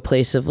to a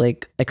place of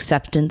like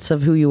acceptance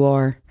of who you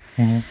are,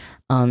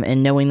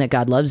 and knowing that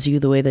God loves you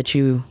the way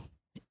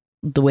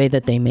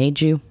that they made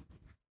you.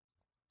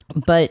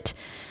 But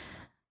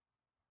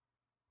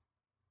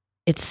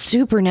it's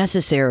super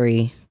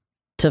necessary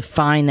to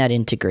find that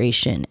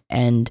integration.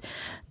 And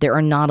there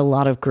are not a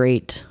lot of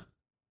great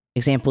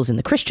examples in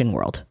the Christian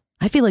world.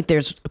 I feel like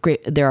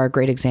there are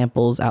great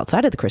examples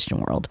outside of the Christian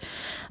world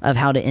of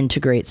how to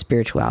integrate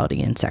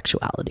spirituality and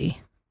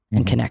sexuality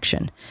and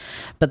connection.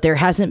 But there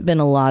hasn't been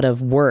a lot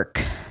of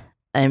work,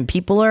 and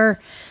people are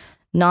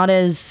not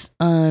as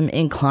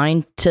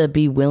inclined to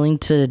be willing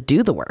to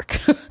do the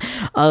work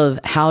of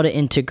how to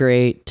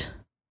integrate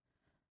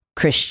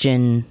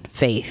Christian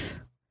faith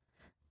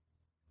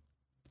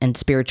and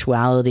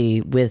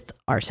spirituality with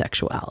our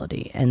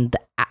sexuality. And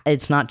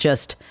it's not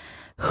just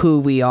who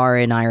we are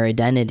in our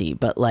identity,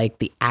 but like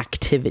the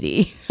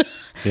activity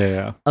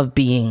of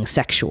being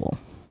sexual,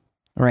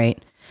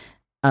 right?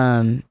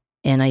 And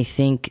I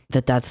think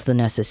that that's the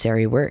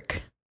necessary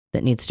work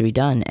that needs to be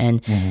done.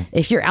 And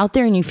if you're out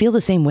there and you feel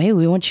the same way,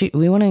 we want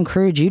to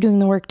encourage you doing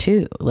the work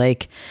too.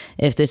 Like,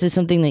 if this is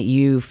something that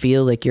you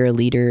feel like you're a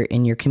leader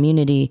in your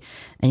community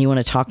and you want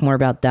to talk more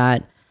about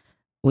that,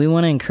 we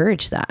want to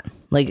encourage that.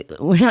 Like,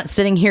 we're not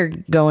sitting here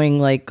going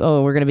like,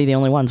 oh, we're going to be the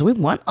only ones. We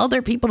want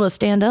other people to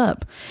stand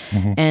up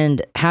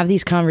and have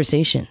these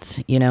conversations,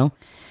 you know?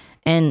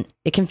 And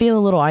it can feel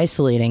a little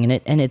isolating,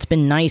 and it's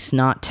been nice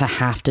not to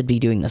have to be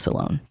doing this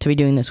alone, to be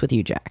doing this with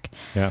you, Jack.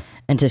 Yeah.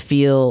 And to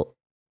feel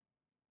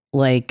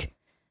like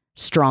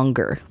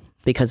stronger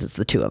because it's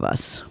the two of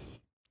us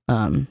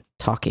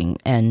talking.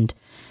 And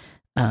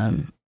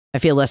I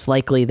feel less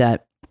likely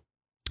that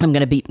I'm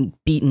going to be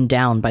beaten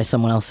down by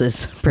someone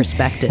else's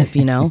perspective,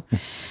 you know?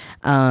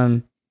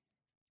 And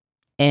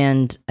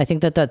I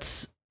think that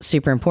that's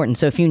super important.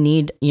 So if you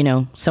need, you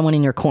know, someone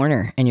in your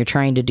corner and you're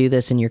trying to do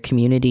this in your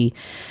community,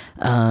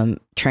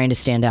 trying to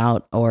stand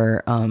out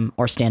or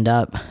stand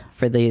up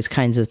for these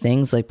kinds of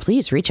things, like,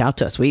 please reach out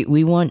to us.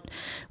 We want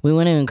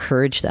to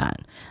encourage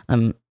that.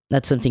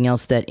 That's something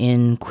else that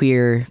in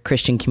queer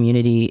Christian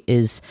community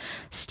is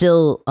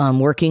still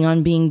working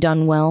on being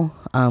done well,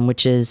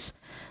 which is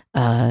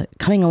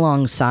coming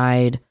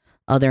alongside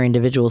other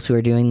individuals who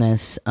are doing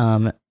this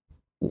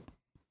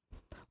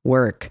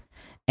work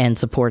and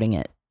supporting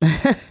it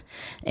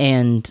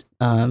and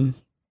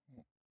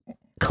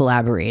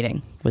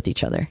collaborating with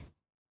each other,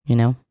 you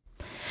know?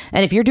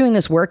 And if you're doing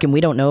this work and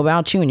we don't know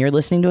about you and you're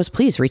listening to us,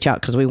 please reach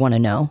out, because we want to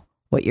know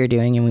what you're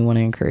doing and we want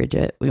to encourage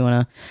it. We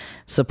want to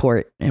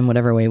support in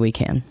whatever way we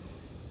can.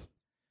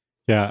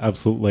 Yeah,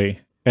 absolutely.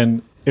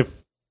 And if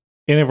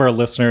any of our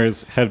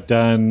listeners have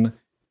done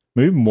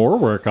maybe more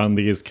work on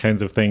these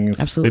kinds of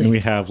things than we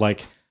have,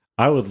 like,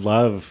 I would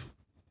love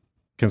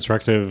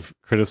constructive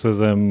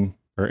criticism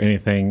or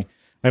anything.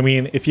 I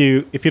mean, if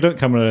you don't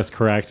come at us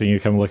correct and you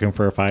come looking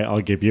for a fight, I'll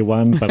give you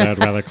one, but I'd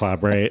rather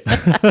collaborate.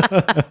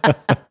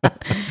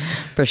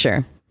 For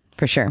sure.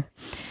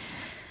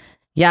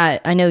 Yeah,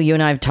 I know you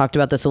and I have talked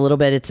about this a little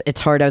bit.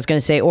 It's hard, I was going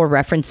to say, or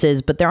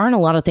references, but there aren't a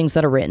lot of things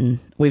that are written.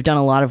 We've done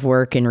a lot of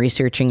work in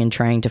researching and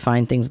trying to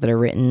find things that are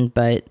written,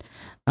 but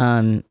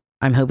I'm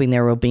hoping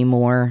there will be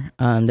more.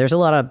 There's a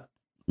lot of,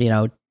 you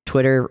know,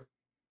 Twitter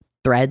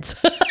threads,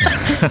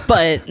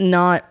 but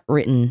not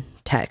written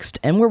text.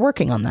 And we're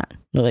working on that.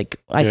 Like,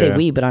 I say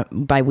we, but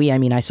by we, I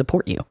mean I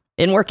support you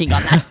in working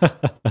on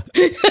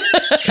that.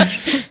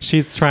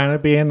 She's trying to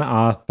be an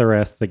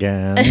authoress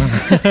again.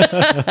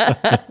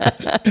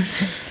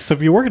 So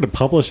if you work at a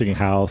publishing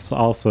house,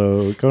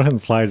 also go ahead and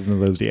slide into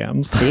those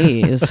DMs.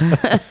 Please.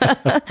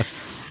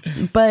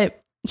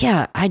 But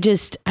yeah, I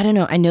don't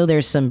know. I know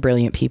there's some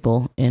brilliant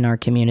people in our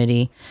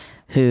community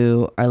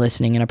who are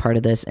listening and a part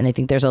of this. And I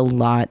think there's a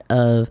lot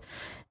of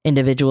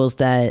individuals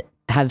that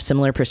have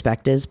similar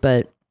perspectives,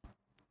 but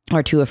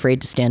are too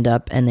afraid to stand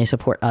up, and they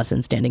support us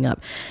in standing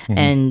up.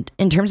 And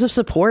in terms of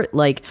support,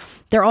 like,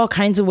 there are all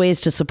kinds of ways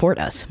to support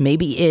us.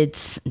 Maybe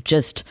it's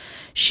just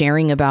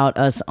sharing about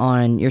us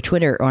on your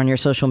Twitter or on your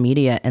social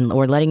media,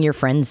 or letting your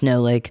friends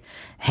know, like,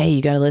 hey,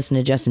 you got to listen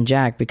to Jess and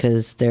Jack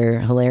because they're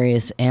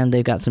hilarious and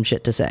they've got some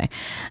shit to say.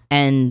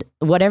 And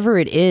whatever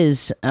it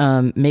is,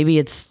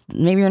 maybe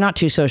you're not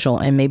too social,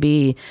 and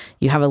maybe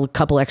you have a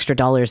couple extra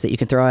dollars that you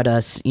can throw at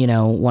us, you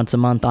know, once a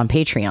month on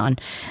Patreon.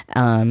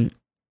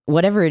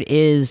 Whatever it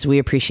is, we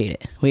appreciate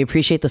it. We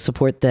appreciate the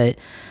support that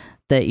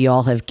that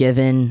y'all have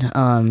given,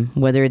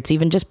 whether it's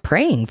even just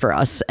praying for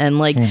us and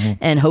like,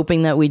 and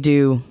hoping that we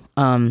do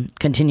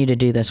continue to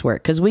do this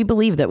work, because we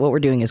believe that what we're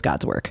doing is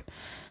God's work.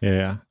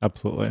 Yeah,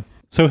 absolutely.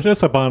 So hit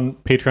us up on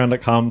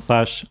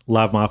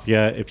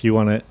patreon.com/labmafia if you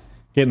want to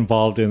get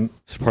involved in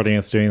supporting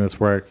us doing this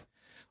work.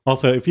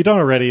 Also, if you don't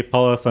already,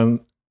 follow us on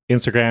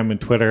Instagram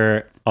and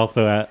Twitter,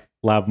 also at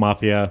Lab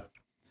Mafia.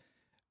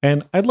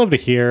 And I'd love to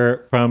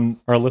hear from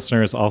our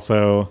listeners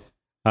also.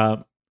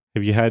 Have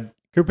you had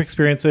group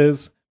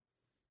experiences?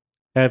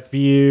 Are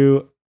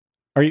you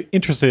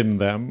interested in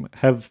them?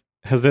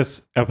 Has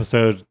this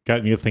episode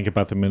gotten you to think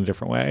about them in a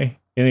different way?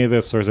 Any of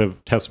those sorts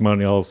of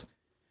testimonials,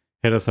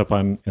 hit us up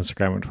on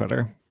Instagram and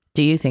Twitter.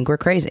 Do you think we're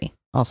crazy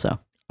also?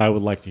 I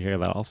would like to hear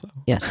that also.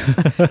 Yes.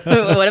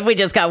 What if we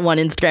just got one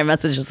Instagram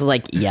message just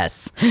like,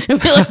 yes? We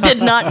like did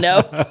not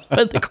know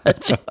what the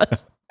question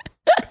was.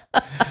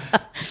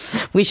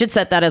 We should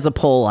set that as a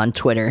poll on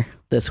Twitter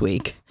this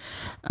week.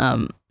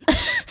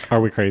 Are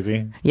we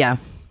crazy? Yeah.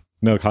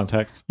 No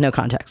context? No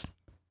context.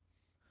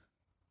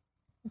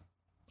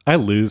 I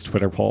lose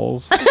Twitter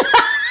polls.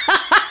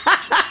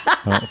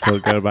 I don't feel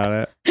good about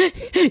it.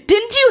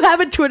 Didn't you have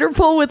a Twitter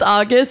poll with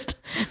August?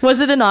 Was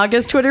it an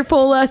August Twitter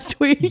poll last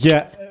week?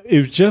 Yeah, it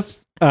was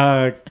just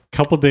a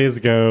couple days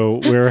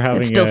ago. We were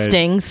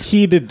having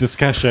heated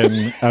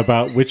discussion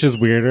about which is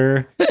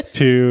weirder,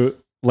 to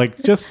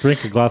like just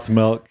drink a glass of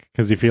milk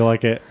because you feel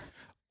like it,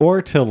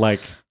 or to like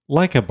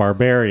a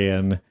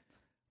barbarian,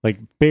 like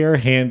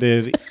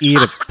barehanded eat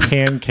a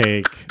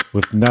pancake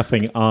with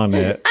nothing on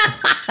it.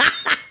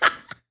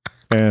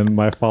 And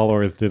my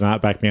followers did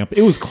not back me up.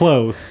 It was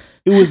close.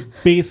 It was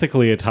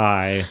basically a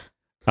tie,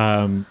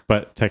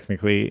 but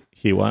technically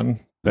he won.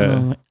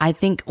 I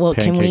think,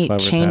 can we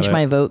change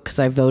my vote? Because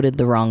I voted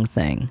the wrong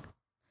thing.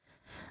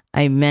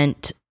 I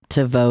meant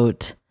to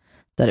vote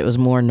that it was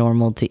more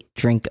normal to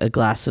drink a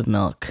glass of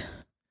milk.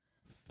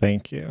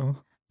 Thank you.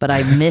 But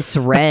I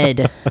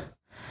misread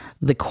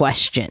the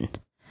question.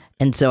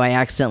 And so I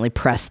accidentally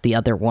pressed the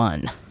other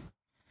one.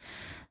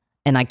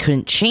 And I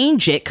couldn't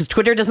change it because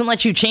Twitter doesn't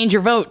let you change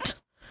your vote.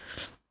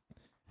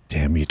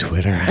 Damn you,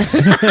 Twitter.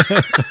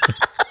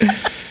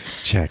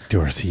 Jack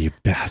Dorsey, you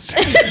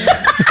bastard.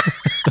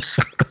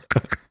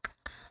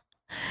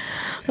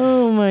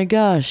 Oh my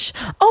gosh.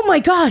 Oh my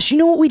gosh. You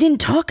know what we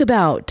didn't talk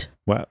about?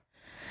 What?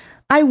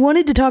 I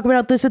wanted to talk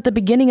about this at the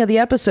beginning of the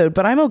episode,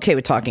 but I'm okay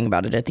with talking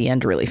about it at the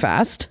end really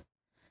fast.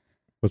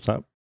 What's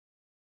up?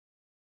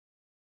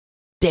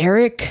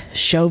 Derek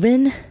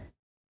Chauvin?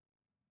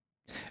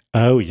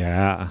 Oh,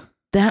 yeah.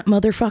 That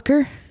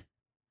motherfucker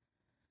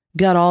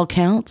got all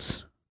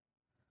counts,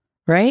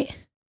 right?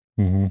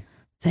 Mm-hmm.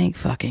 Thank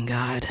fucking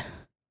God.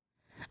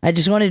 I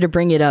just wanted to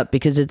bring it up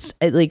because it's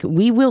like,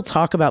 we will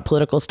talk about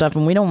political stuff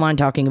and we don't mind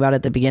talking about it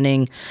at the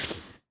beginning.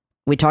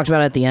 We talked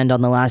about it at the end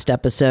on the last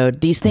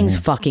episode. These things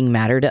fucking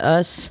matter to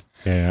us.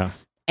 Yeah.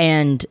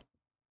 And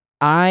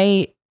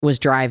I was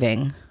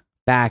driving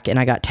back and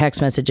I got text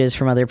messages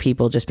from other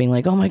people just being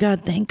like, oh my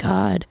God, thank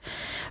God.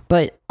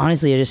 But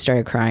honestly, I just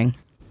started crying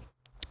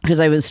because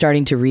I was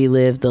starting to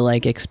relive the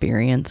like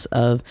experience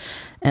of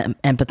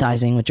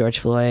empathizing with George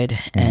Floyd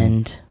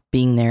and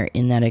being there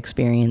in that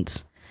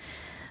experience.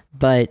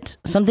 But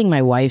something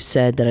my wife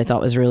said that I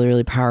thought was really,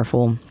 really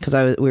powerful, because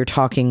we were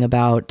talking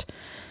about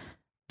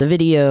the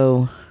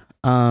video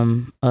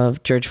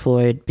of George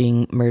Floyd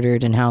being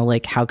murdered and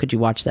how could you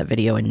watch that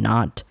video and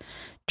not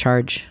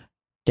charge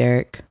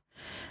Derek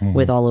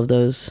with all of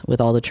those,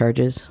 with all the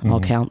charges, all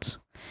counts.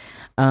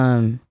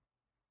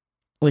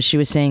 Was she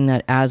was saying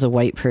that as a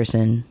white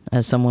person,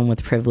 as someone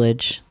with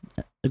privilege,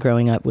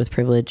 growing up with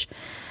privilege,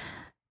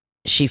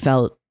 she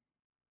felt,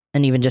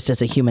 and even just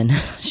as a human,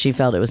 she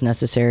felt it was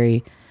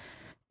necessary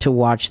to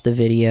watch the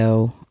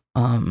video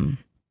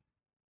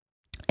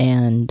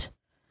and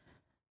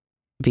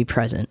be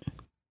present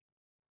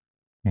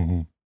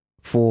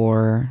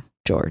for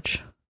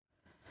George,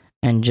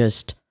 and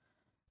just,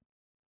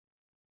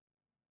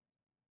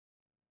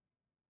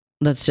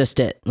 that's just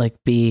it, like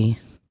be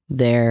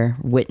there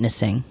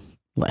witnessing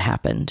what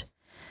happened.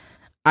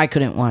 I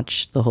couldn't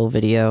watch the whole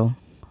video.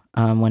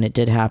 When it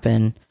did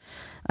happen,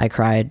 I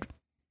cried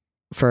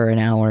for an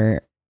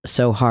hour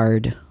so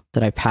hard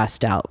that I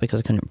passed out because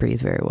I couldn't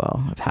breathe very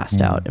well. I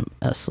passed out and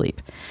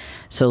asleep.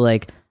 So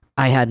like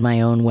I had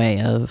my own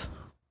way of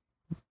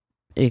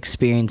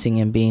experiencing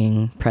and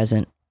being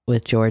present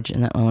with George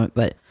in that moment.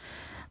 But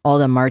all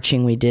the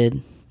marching we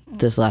did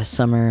this last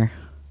summer,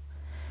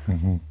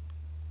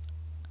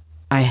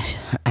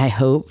 I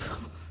hope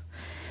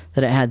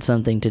that it had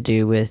something to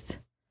do with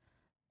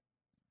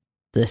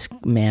this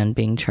man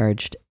being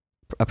charged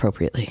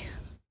appropriately.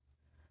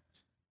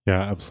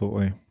 Yeah,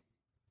 absolutely.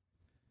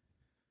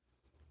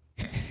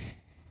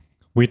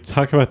 We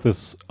talk about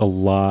this a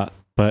lot,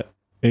 but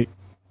it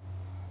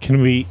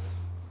can be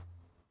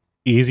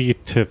easy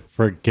to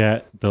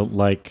forget that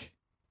like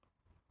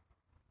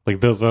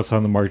those of us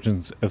on the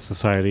margins of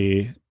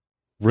society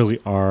really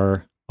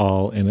are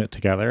all in it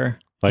together.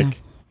 Like,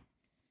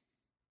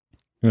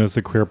 you know, it's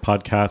a queer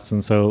podcast,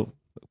 and so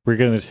we're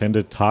going to tend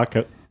to talk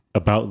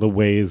about the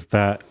ways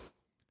that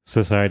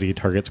society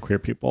targets queer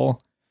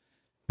people,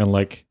 and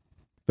like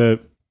the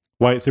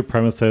white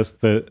supremacists,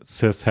 the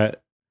cishet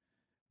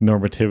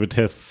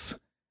normativists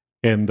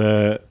in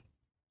the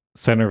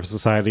center of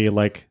society,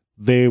 like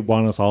they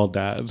want us all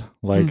dead.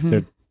 Like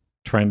they're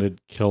trying to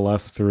kill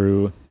us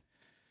through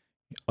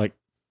like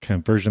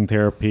conversion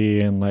therapy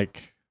and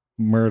like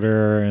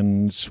murder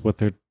and what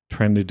they're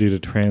trying to do to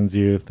trans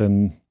youth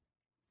and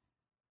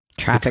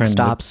traffic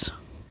stops.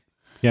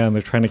 And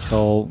they're trying to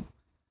kill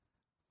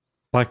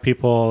Black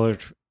people. They're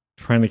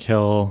trying to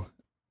kill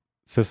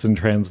cis and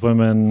trans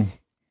women,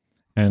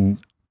 and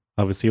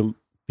obviously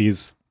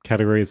these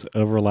categories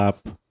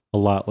overlap a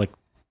lot. Like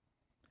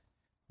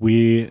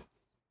we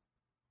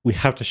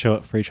have to show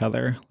it for each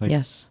other. Like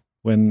yes,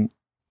 when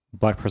a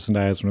Black person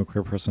dies, when a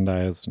queer person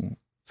dies, and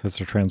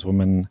cis or trans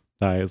woman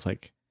dies,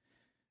 like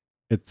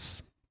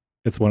it's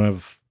one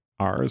of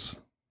ours.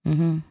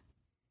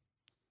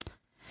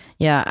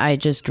 Yeah, I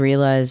just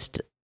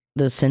realized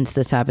since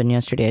this happened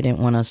yesterday, I didn't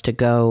want us to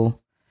go.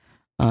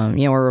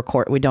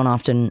 We don't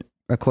often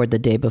record the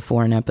day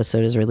before an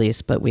episode is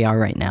released, but we are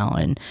right now,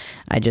 and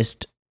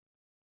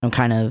I'm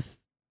kind of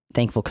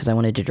thankful because I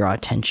wanted to draw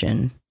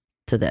attention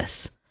to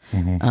this.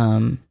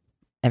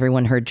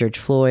 Everyone heard George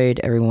Floyd.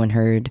 Everyone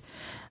heard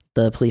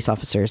the police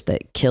officers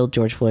that killed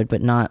George Floyd,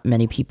 but not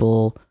many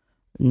people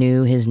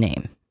knew his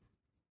name.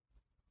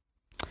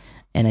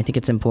 And I think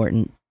it's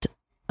important,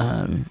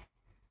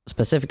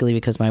 specifically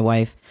because my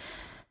wife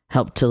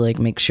helped to like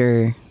make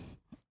sure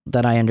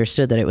that I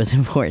understood that it was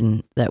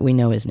important that we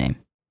know his name,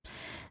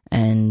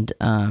 and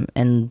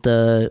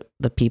the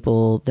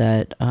people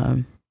that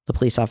the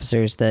police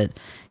officers that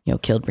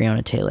killed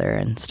Breonna Taylor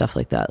and stuff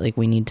like that. Like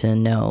we need to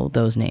know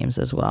those names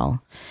as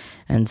well.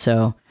 And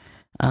so,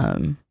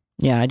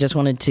 I just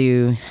wanted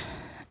to,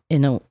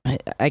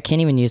 I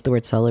can't even use the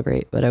word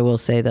celebrate, but I will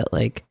say that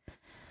like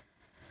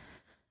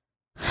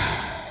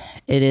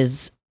it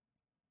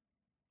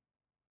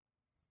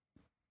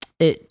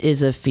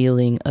is a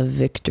feeling of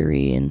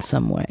victory in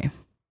some way.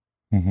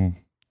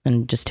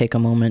 And just take a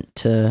moment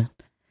to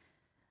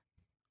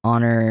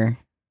honor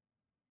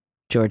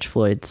George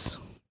Floyd's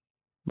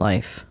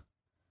life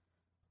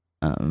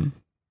in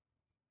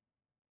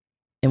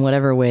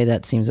whatever way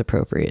that seems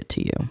appropriate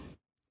to you.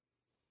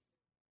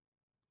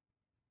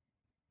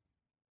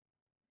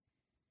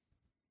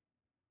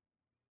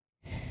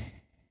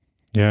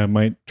 Yeah,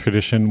 my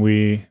tradition,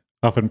 we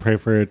often pray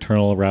for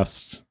eternal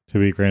rest to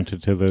be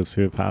granted to those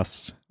who have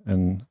passed.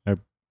 And I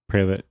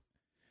pray that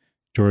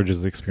George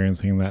is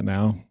experiencing that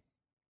now.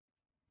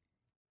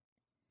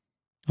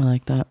 I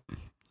like that.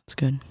 That's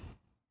good.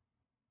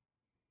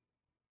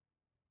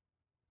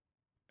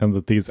 And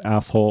that these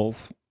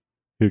assholes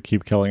who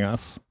keep killing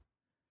us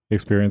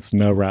experience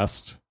no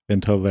rest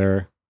until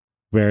they're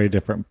very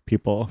different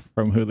people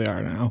from who they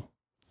are now.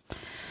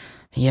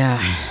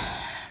 Yeah.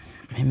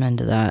 Amen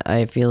to that.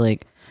 I feel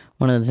like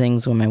one of the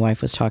things when my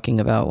wife was talking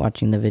about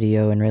watching the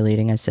video and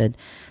relating, I said,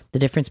 the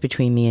difference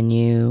between me and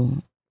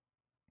you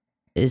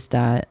is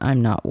that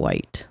I'm not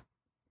white.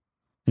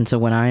 And so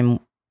when I'm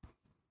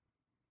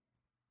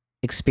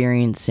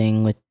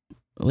experiencing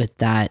with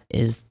that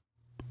is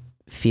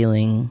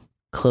feeling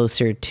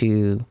closer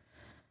to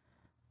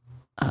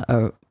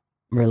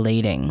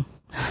relating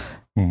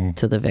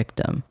to the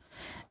victim.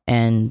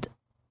 And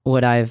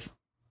what I've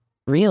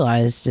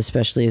realized,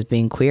 especially as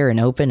being queer and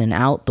open and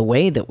out the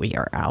way that we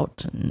are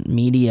out, and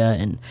media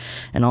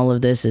and all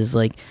of this, is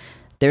like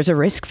there's a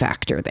risk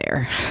factor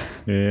there.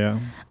 Yeah.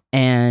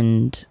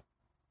 And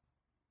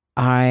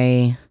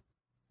I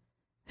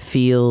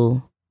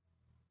feel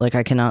like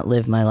I cannot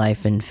live my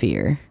life in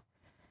fear,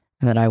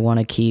 and that I want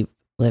to keep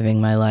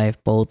living my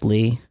life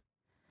boldly,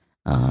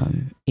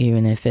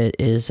 even if it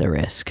is a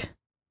risk,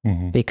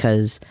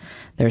 because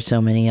there's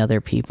so many other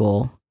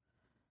people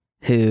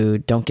who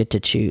don't get to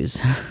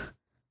choose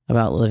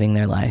about living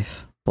their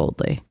life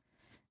boldly,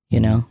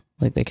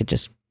 like they could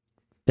just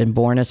been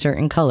born a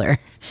certain color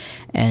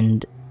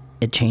and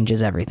it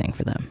changes everything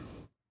for them.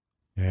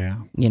 Yeah.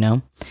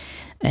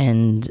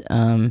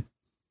 And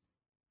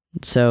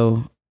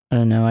so I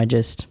don't know, I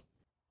just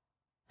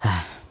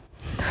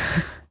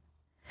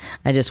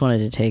wanted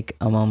to take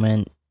a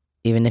moment,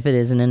 even if it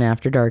isn't an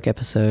After Dark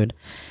episode.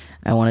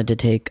 I wanted to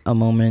take a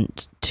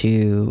moment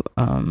to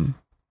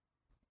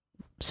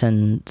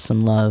send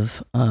some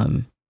love,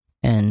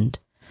 and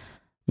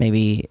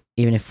maybe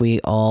even if we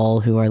all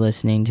who are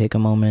listening take a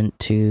moment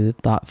to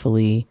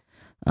thoughtfully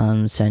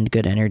send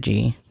good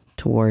energy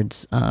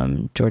towards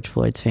George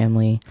Floyd's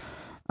family.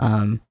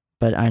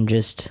 But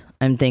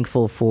I'm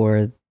thankful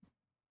for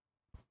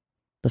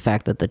the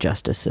fact that the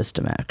justice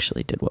system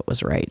actually did what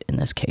was right in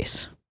this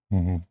case.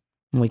 And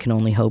we can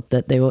only hope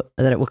that that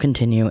it will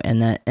continue,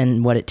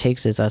 and what it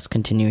takes is us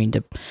continuing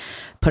to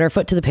put our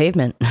foot to the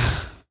pavement.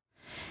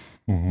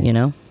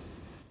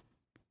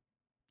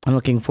 I'm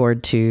looking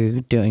forward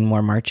to doing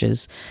more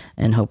marches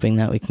and hoping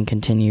that we can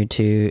continue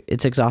to.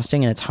 It's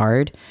exhausting and it's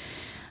hard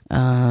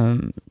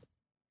to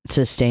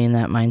stay in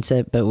that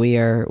mindset, but we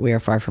are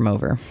far from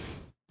over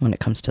when it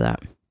comes to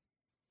that.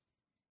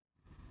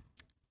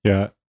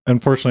 Yeah,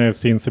 unfortunately, I've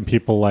seen some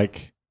people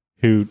like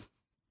who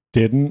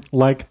didn't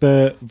like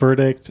the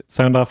verdict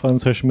sound off on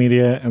social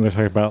media, and they're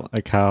talking about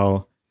like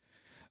how,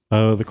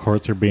 oh, the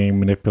courts are being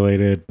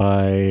manipulated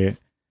by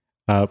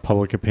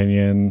public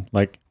opinion.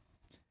 Like,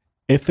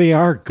 if they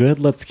are good,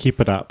 let's keep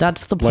it up.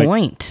 That's the Like,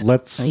 point.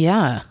 Let's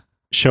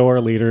show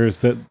our leaders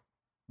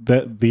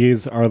that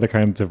these are the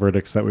kinds of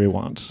verdicts that we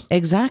want.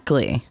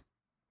 Exactly.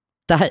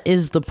 That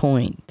is the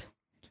point.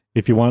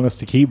 If you want us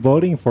to keep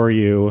voting for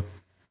you,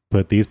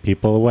 put these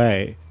people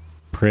away.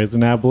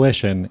 Prison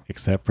abolition,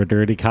 except for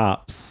dirty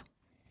cops.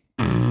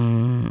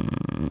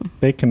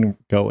 They can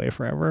go away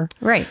forever.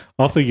 Right.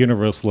 Also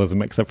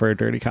universalism, except for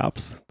dirty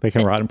cops. They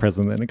can rot in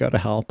prison, then go to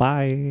hell.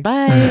 Bye.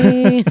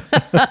 Bye.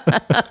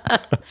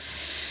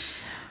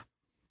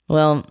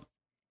 Well,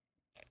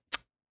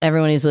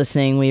 everyone who's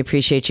listening, we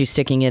appreciate you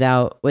sticking it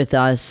out with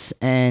us.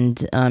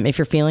 And if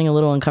you're feeling a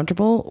little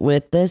uncomfortable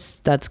with this,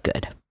 that's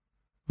good.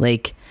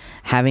 Like,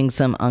 having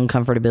some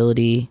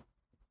uncomfortability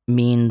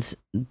means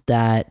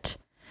that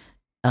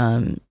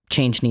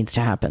change needs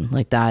to happen.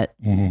 Like that,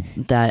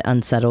 that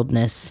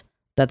unsettledness,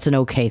 that's an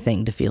okay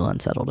thing to feel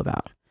unsettled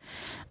about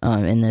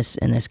in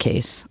this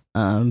case.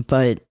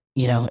 But,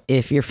 you know,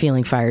 if you're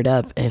feeling fired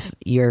up, if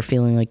you're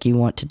feeling like you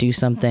want to do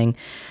something,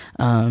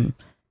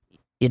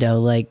 you know,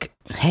 like,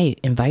 hey,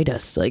 invite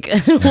us. Like,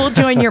 we'll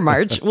join your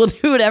march. We'll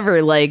do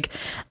whatever. Like,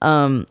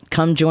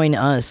 come join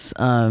us.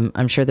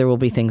 I'm sure there will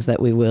be things that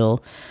we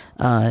will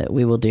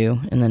do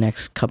in the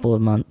next couple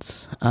of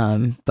months.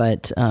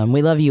 But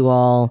we love you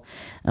all,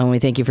 and we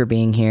thank you for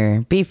being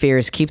here. Be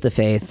fierce, keep the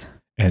faith,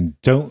 and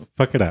don't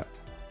fuck it up.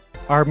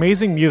 Our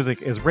amazing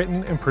music is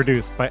written and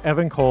produced by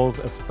Evan Coles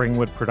of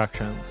Springwood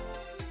Productions.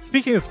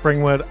 Speaking of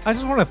Springwood, I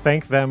just want to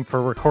thank them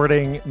for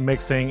recording,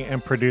 mixing,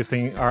 and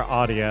producing our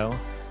audio.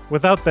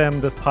 Without them,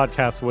 this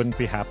podcast wouldn't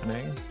be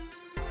happening.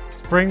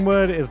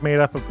 Springwood is made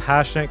up of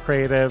passionate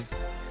creatives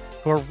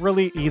who are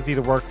really easy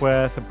to work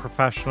with and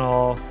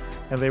professional,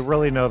 and they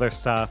really know their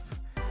stuff.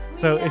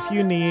 So if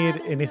you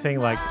need anything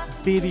like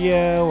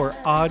video or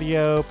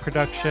audio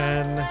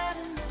production,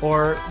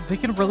 or they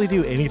can really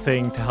do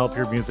anything to help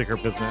your music or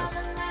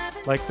business.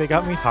 Like they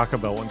got me Taco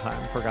Bell one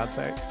time, for God's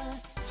sake.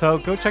 So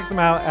go check them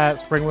out at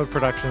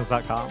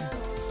springwoodproductions.com.